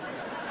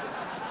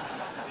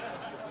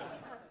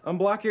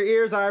 Unblock your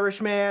ears,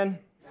 Irishman.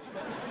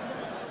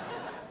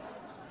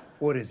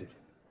 What is it?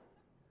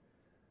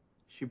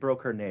 She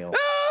broke her nail.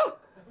 Oh!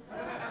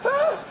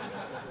 Oh!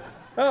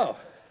 Oh,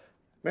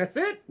 that's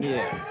it?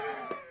 Yeah.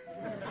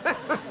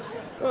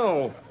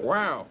 Oh,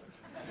 wow.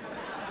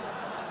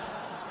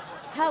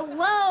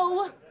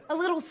 Hello? A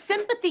little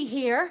sympathy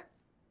here.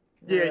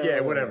 Yeah,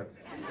 whatever.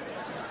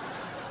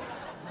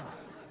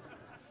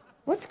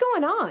 What's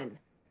going on?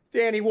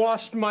 Danny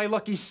washed my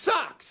lucky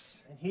socks.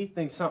 And he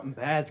thinks something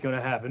bad's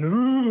gonna happen.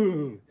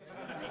 Ooh.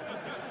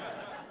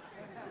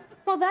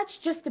 Well, that's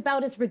just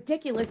about as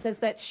ridiculous as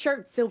that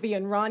shirt Sylvia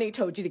and Ronnie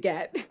told you to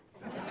get.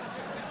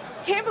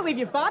 Can't believe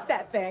you bought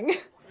that thing.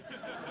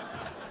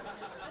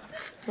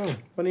 Oh,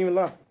 wasn't even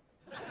locked.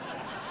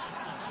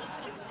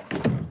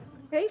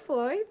 Hey,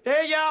 Floyd.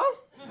 Hey, y'all.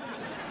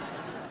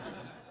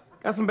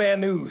 Got some bad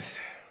news.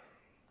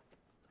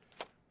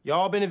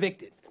 Y'all been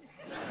evicted.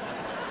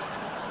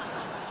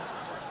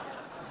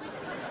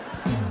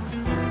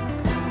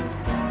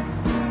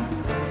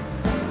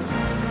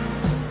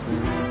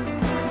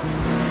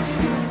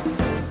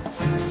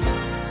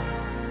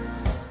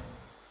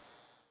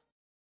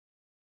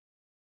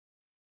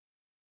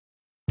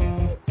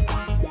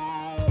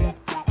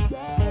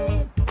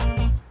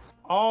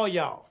 All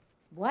y'all.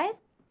 What?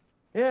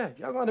 Yeah,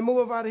 y'all gonna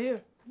move up out of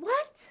here.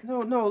 What?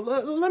 No,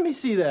 let me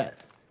see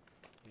that.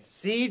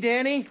 See,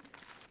 Danny?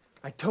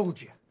 I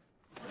told you.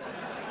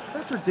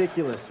 That's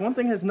ridiculous. One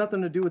thing has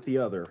nothing to do with the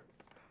other.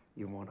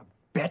 You want to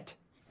bet?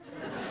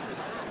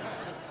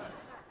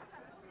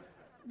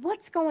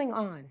 What's going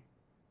on?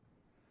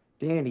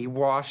 Danny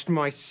washed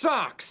my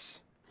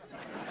socks.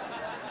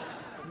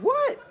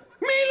 What?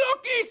 Me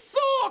lucky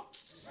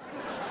socks!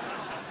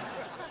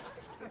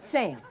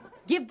 Sam,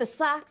 give the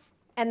socks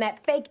and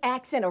that fake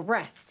accent a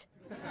rest.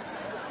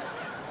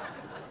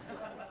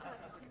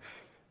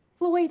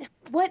 Floyd,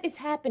 what is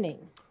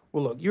happening?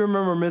 Well, look, you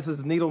remember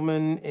Mrs.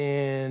 Needleman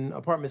in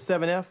apartment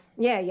 7F?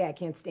 Yeah, I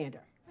can't stand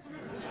her.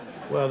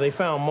 Well, they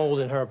found mold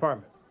in her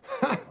apartment.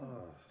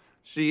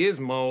 She is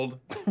mold.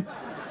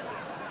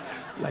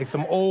 Like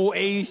some old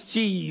aged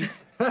cheese.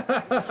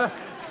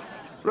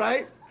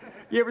 Right?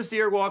 You ever see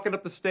her walking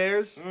up the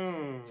stairs?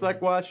 It's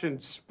like watching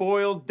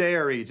spoiled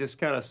dairy just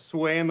kind of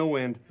sway in the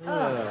wind.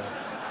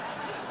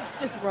 It's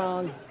just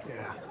wrong.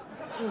 Yeah.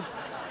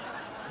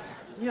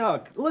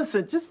 Yuck.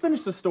 Listen, just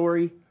finish the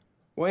story.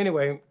 Well,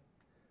 anyway,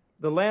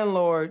 the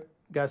landlord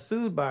got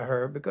sued by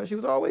her because she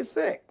was always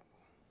sick.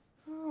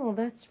 Oh,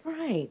 that's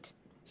right.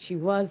 She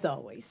was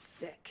always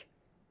sick.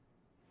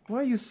 Why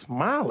are you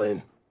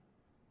smiling?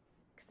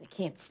 Because I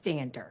can't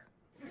stand her.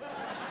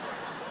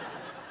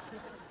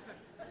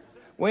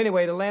 Well,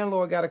 anyway, the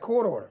landlord got a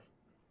court order.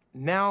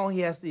 Now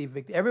he has to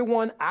evict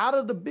everyone out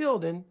of the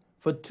building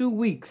for 2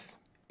 weeks,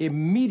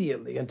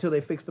 immediately, until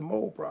they fix the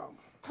mold problem.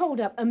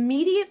 Hold up,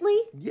 immediately?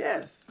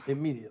 Yes,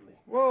 immediately.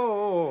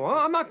 Whoa,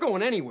 I'm not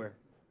going anywhere.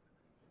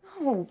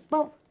 Oh,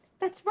 well,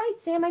 that's right,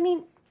 Sam. I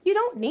mean, you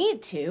don't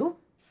need to.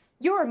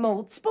 You're a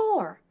mold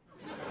spore.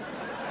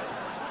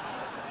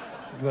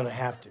 You're gonna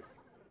have to.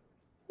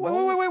 Wait. I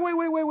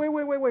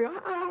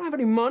don't have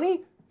any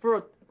money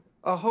for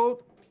a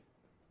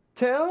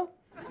hotel.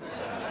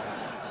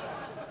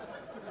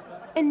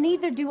 And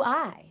neither do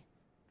I.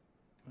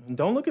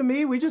 Don't look at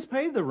me. We just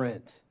paid the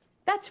rent.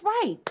 That's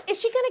right. Is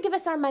she gonna give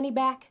us our money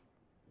back?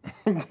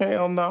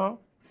 Hell no.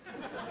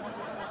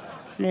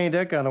 She ain't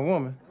that kind of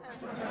woman.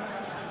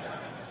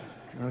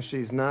 No,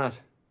 she's not.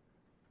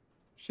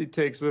 She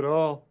takes it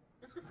all.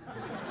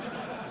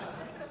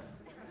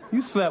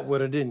 You slept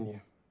with her, didn't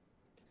you?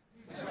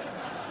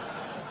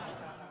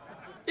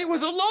 It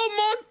was a low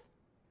month.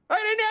 I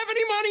didn't have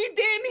any money.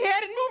 Danny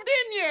hadn't moved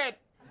in yet.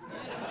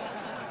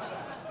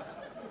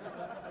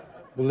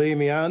 Believe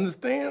me, I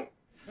understand.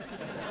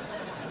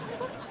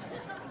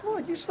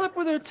 What, you slept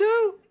with her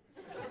too?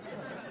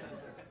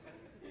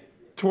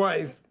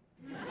 Twice.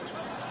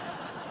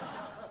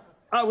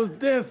 I was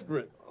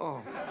desperate.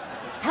 Oh.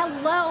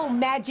 Hello,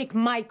 Magic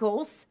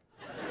Michaels.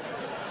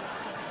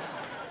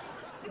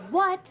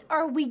 What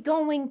are we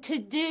going to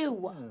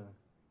do?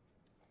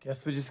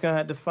 Guess we're just gonna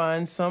have to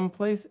find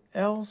someplace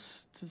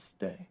else to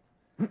stay.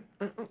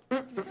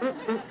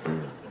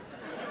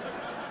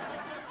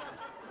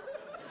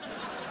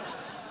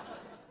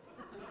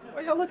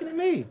 Why y'all looking at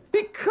me?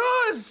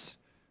 Because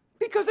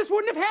this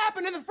wouldn't have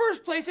happened in the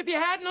first place if you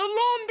hadn't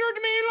laundered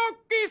me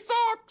lucky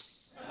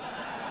socks.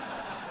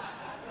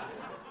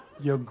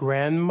 Your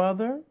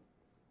grandmother?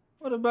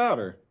 What about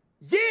her?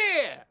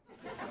 Yeah.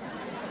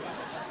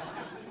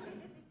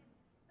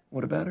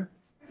 What about her?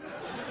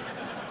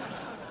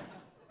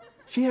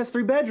 She has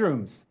 3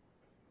 bedrooms.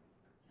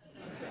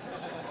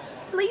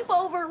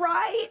 Sleepover,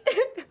 right?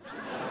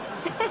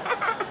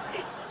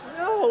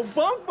 No,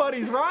 bunk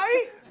buddies,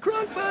 right?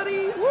 Crunk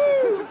buddies.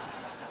 Woo!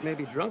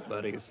 Maybe drunk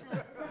buddies.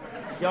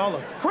 Y'all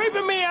are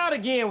creeping me out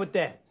again with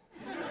that.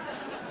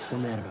 Still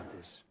mad about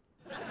this.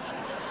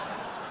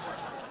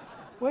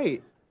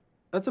 Wait,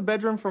 that's a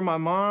bedroom for my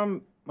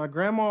mom, my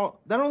grandma.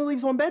 That only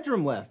leaves 1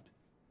 bedroom left.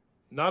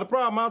 Not a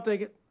problem, I'll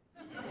take it.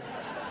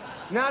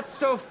 Not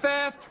so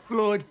fast,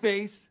 Floyd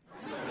face.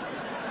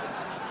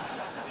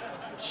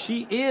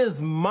 She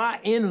is my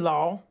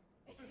in-law.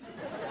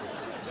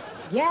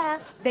 Yeah,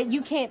 that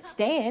you can't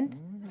stand.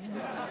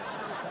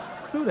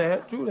 True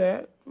that, true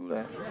that, true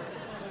that.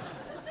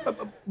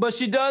 But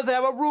she does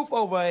have a roof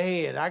over her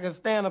head. I can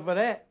stand her for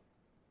that.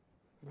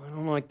 I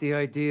don't like the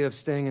idea of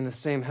staying in the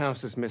same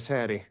house as Miss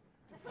Hattie.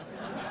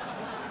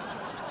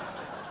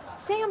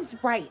 Sam's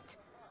right.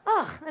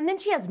 Ugh, and then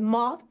she has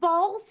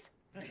mothballs.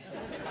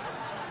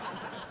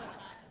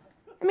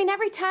 I mean,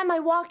 every time I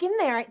walk in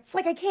there, it's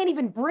like I can't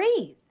even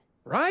breathe.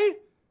 Right?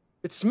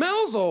 It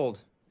smells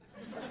old.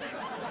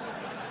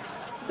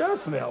 It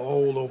does smell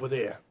old over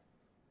there.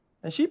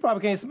 And she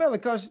probably can't smell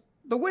it because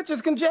the witch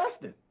is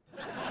congested.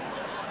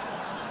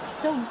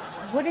 So,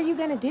 what are you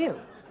gonna do?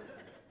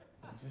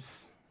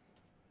 Just,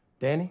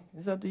 Danny,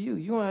 it's up to you.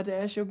 You don't have to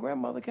ask your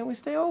grandmother, can we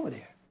stay over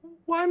there?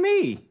 Why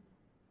me?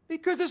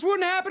 Because this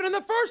wouldn't happen in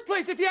the first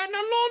place if you hadn't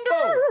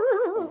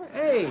laundered.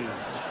 Hey.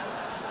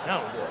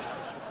 Now,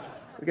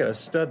 we gotta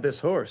stud this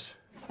horse.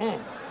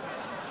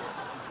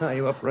 Tie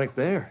you up right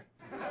there.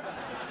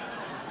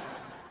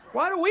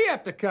 Why do we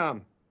have to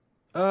come?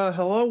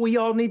 Hello? We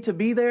all need to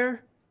be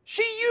there?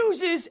 She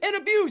uses and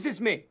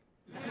abuses me.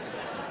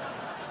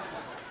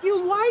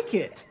 You like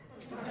it.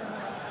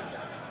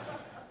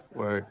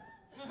 Word.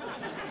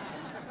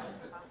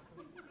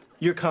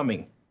 You're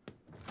coming.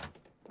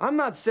 I'm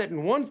not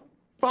sitting one.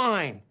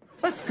 Fine.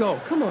 Let's go.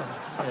 Come on.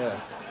 Yeah.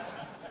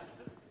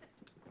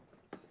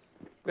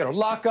 We're gonna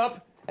lock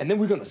up, and then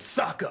we're gonna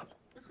sock up.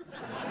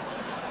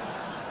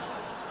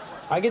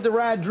 I get to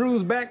ride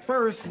Drew's back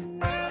first.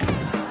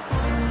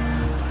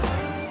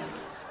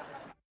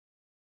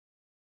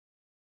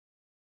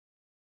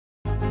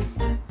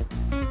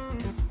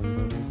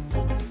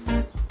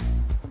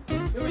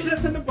 It was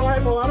just in the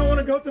Bible. I don't want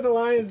to go to the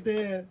lion's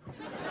den.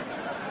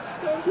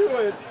 Don't do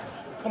it.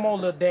 Come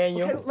on, little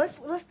Daniel. Okay,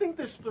 let's think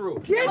this through.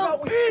 Get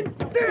in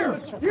there!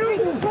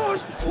 You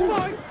pushed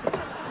my...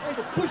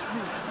 Push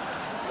me.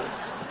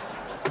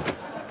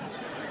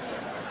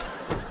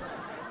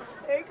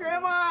 Hey,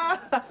 Grandma.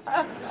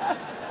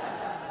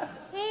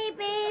 Hey,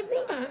 baby.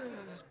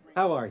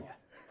 How are you?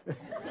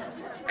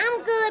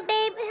 I'm good,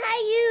 baby. How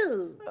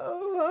you?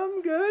 Oh,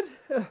 I'm good.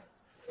 Yeah.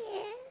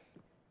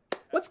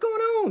 What's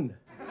going on?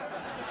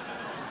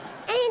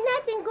 Ain't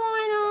nothing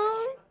going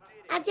on.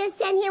 I'm just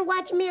sitting here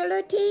watching me a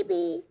little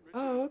TV.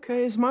 Oh,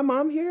 okay. Is my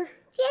mom here?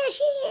 Yeah,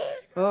 she here.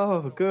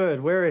 Oh,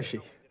 good. Where is she?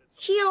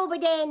 She over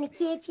there in the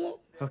kitchen.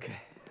 Okay.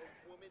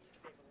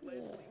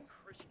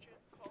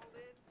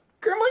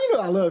 Grandma, you know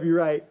I love you,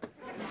 right?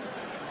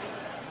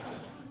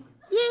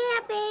 Yeah,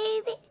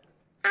 baby.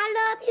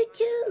 I love you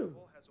too.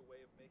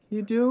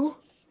 You do?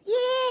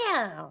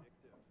 Yeah.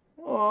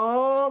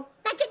 Aww.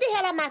 Now get the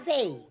hell out of my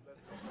face.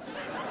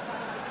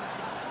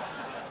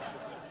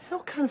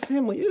 What kind of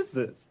family is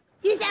this?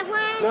 You said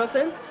what?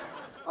 Nothing.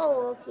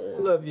 Oh, okay. I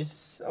love you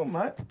so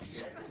much.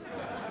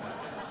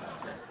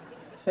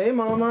 Hey,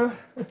 Mama.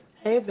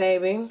 Hey,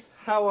 baby.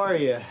 How are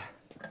you?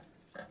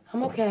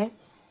 I'm okay.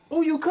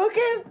 Oh, you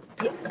cooking?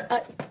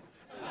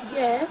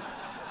 Yes.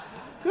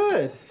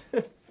 Good.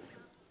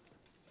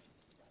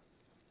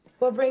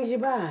 What brings you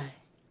by?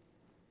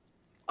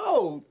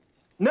 Oh,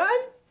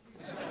 none?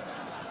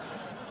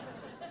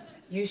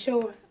 You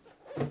sure?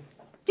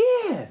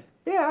 Yeah.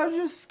 Yeah, I was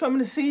just coming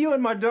to see you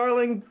and my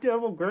darling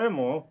devil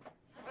grandma.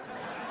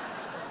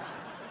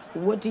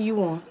 What do you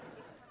want?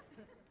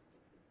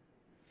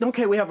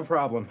 Okay, we have a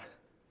problem.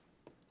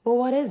 Well,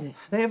 what is it?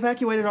 They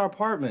evacuated our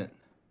apartment.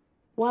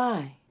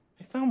 Why?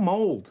 They found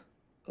mold.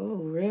 Oh,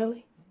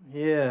 really?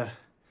 Yeah.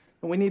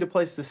 And we need a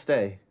place to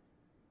stay.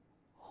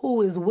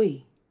 Who is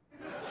we?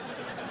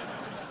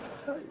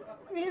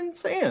 Me and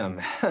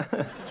Sam.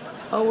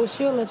 Oh, well,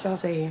 she'll let y'all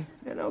stay here.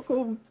 And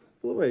Uncle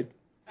Floyd.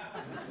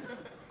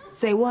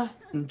 Say what?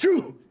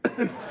 Drew!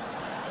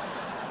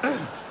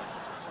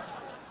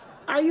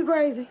 Are you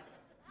crazy?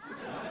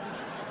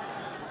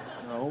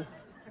 No.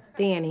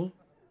 Danny.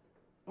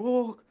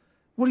 Well,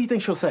 what do you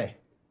think she'll say?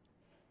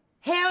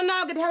 Hell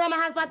no, get the hell out of my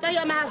house before I throw you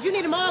out of my house. You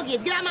need a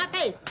mortgage. Get out of my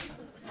face.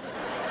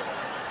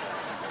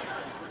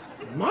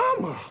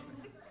 Mama!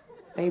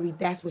 Baby,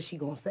 that's what she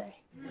gonna say.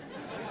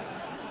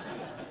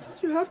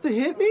 Did you have to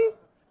hit me?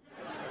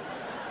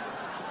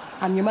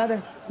 I'm your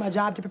mother. It's my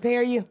job to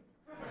prepare you.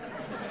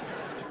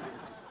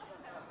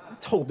 I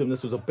told them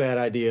this was a bad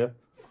idea.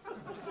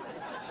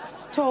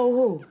 Told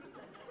who?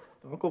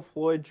 Uncle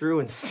Floyd, Drew,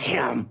 and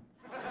Sam.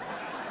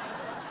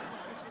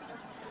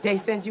 They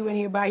sent you in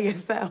here by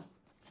yourself.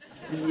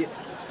 Yeah.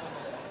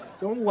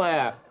 Don't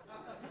laugh.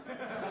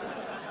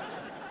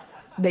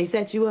 They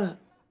set you up.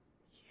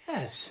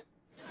 Yes.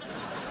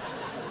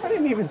 I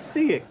didn't even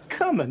see it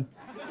coming.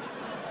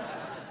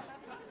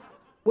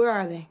 Where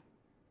are they?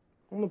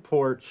 On the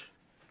porch.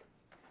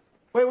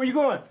 Wait, where you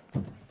going?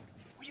 Where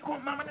you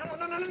going, Mama? No.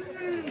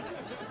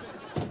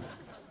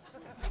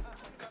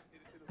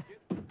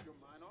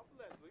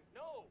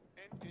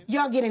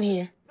 Y'all get in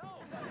here.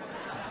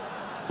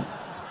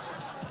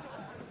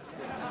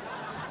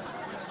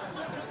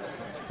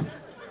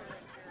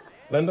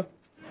 Linda?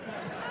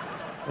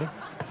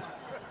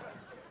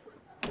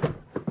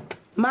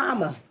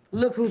 Mama,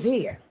 look who's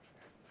here.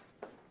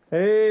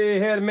 Hey,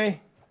 ahead of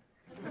me.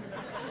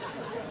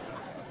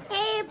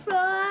 Hey,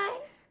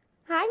 Floyd.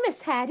 Hi,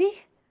 Miss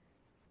Hattie.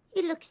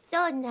 You look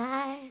so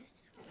nice.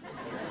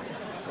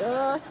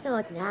 Oh,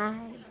 so nice.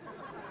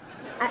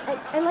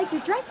 I like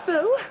your dress,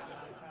 Boo.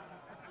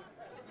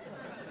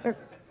 Or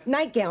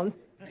nightgown.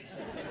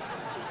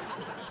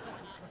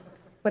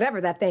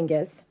 Whatever that thing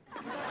is.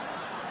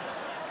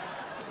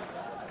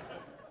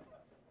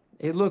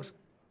 It looks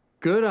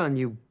good on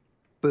you,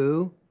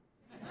 Boo.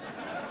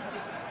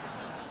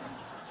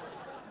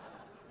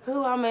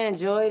 Who I'ma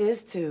enjoy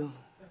this too.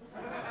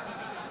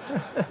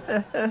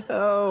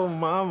 Oh,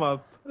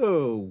 Mama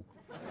Pooh.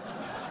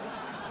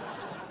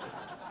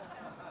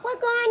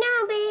 What's going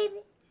on,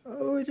 baby?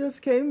 Oh, we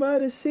just came by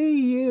to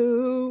see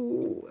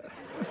you.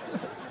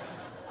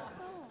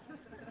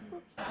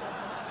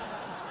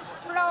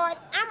 Floyd,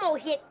 I'm gonna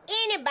hit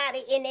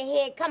anybody in the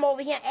head come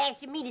over here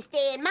asking me to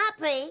stay in my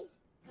place.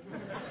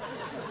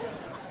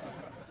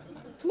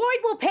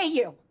 Floyd will pay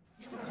you.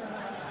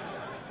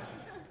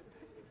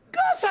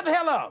 God, shut the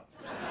hell up!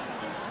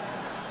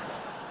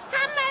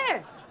 How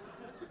much?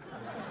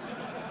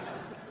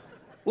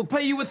 We'll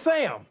pay you with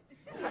Sam.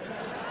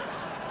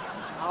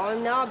 Oh,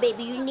 no,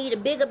 baby, you need a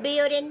bigger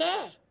bill than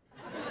that.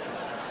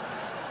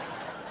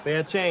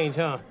 Fair change,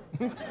 huh?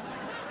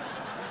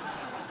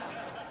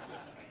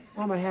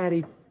 Mama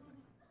Hattie,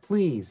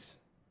 please.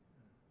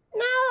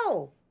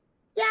 No.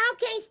 Y'all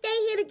can't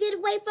stay here to get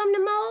away from the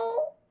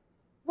mold.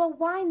 Well,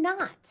 why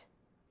not?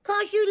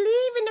 'Cause you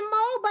leaving the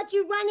mold, but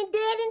you running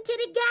dead into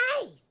the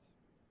guys.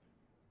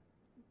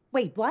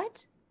 Wait,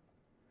 what?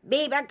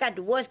 Babe, I got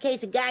the worst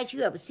case of guys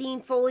you ever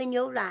seen for in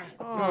your life.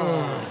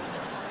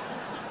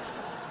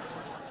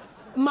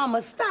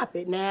 Mama, stop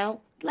it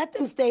now. Let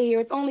them stay here.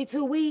 It's only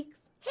 2 weeks.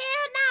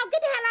 Hell no,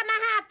 get the hell out of my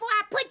house before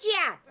I put you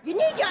out. You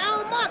need your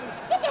own mother.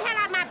 Get the hell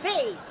out of my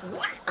place.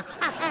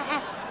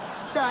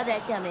 Saw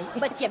that coming,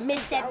 but you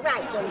missed that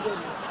right, don't you?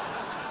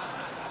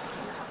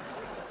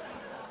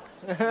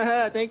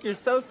 I think you're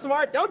so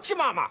smart, don't you,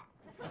 Mama?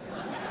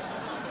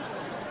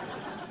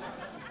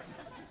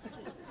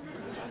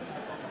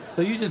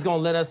 So you just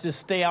gonna let us just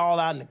stay all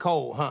out in the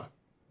cold, huh?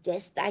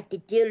 Just like the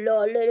dear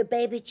Lord, little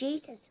baby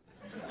Jesus.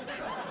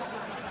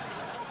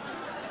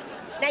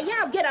 Now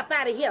y'all get up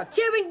out of here.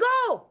 Cheer and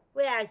go.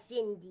 Where's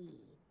Cindy?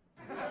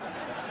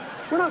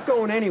 We're not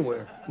going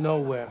anywhere.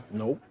 Nowhere.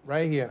 Nope.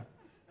 Right here.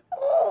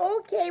 Oh,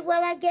 okay.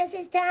 Well, I guess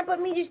it's time for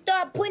me to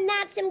start putting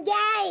out some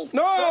guys.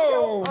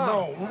 No.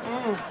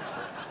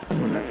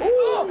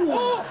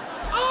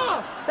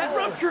 That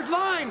ruptured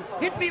line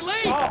hit me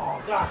late.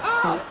 Oh,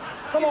 God.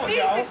 Come on, Need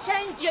y'all. to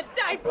change your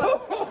diaper.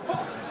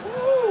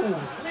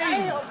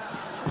 Damn.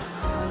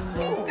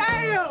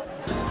 Damn.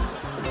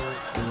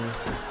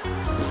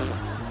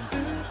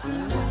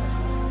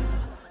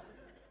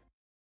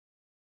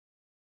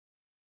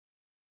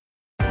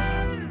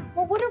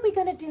 Well, what are we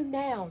gonna do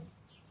now?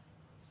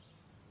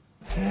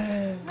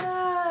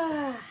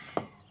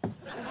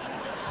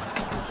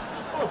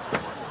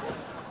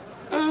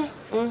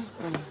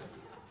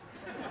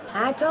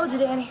 I told you,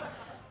 Danny.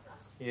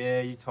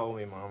 Yeah, you told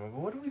me, Mama, but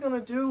what are we gonna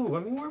do?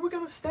 I mean, where are we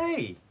gonna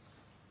stay?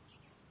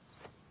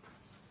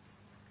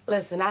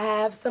 Listen, I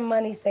have some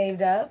money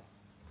saved up.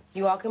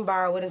 You all can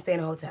borrow it and stay in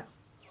a hotel.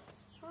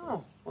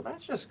 Oh, well,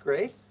 that's just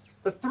great.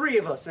 The 3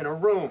 of us in a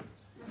room.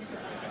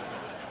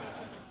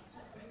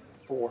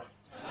 4.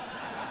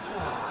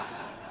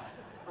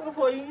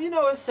 Well, you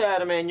know it's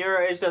sad, man.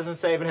 Your age doesn't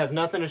save and has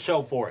nothing to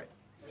show for it.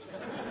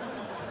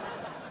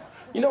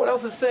 You know what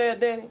else is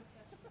sad, Danny?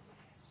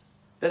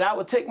 that I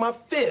would take my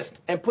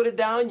fist and put it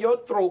down your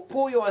throat,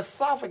 pull your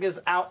esophagus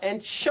out,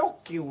 and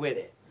choke you with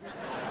it.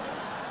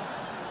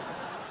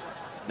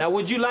 Now,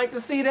 would you like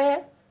to see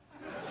that?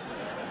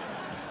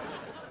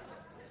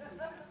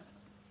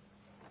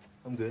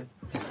 I'm good.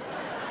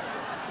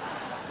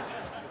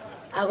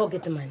 I'll go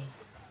get the money.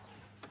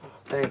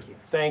 Thank you.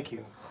 Thank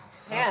you.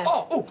 Yeah.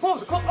 Oh,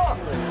 close it, close it. Oh,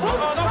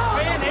 no,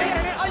 man,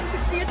 oh, you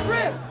can see it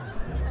drift.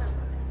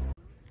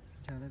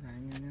 Chào tất cả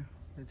anh em nhé.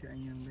 Giới thiệu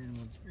anh em đây là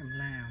một em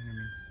la nhà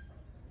mình.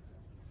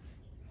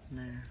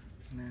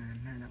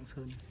 La Lạng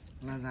Sơn,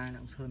 la dài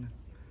Lạng Sơn này.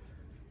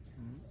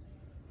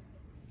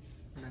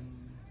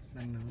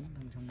 Đang lớn,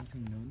 đang trong quá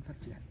trình lớn phát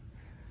triển.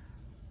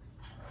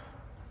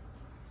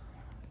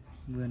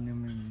 Vườn nhà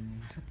mình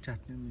rất chặt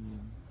nên mình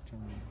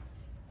trồng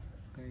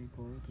cây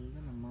cối thứ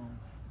rất là mau.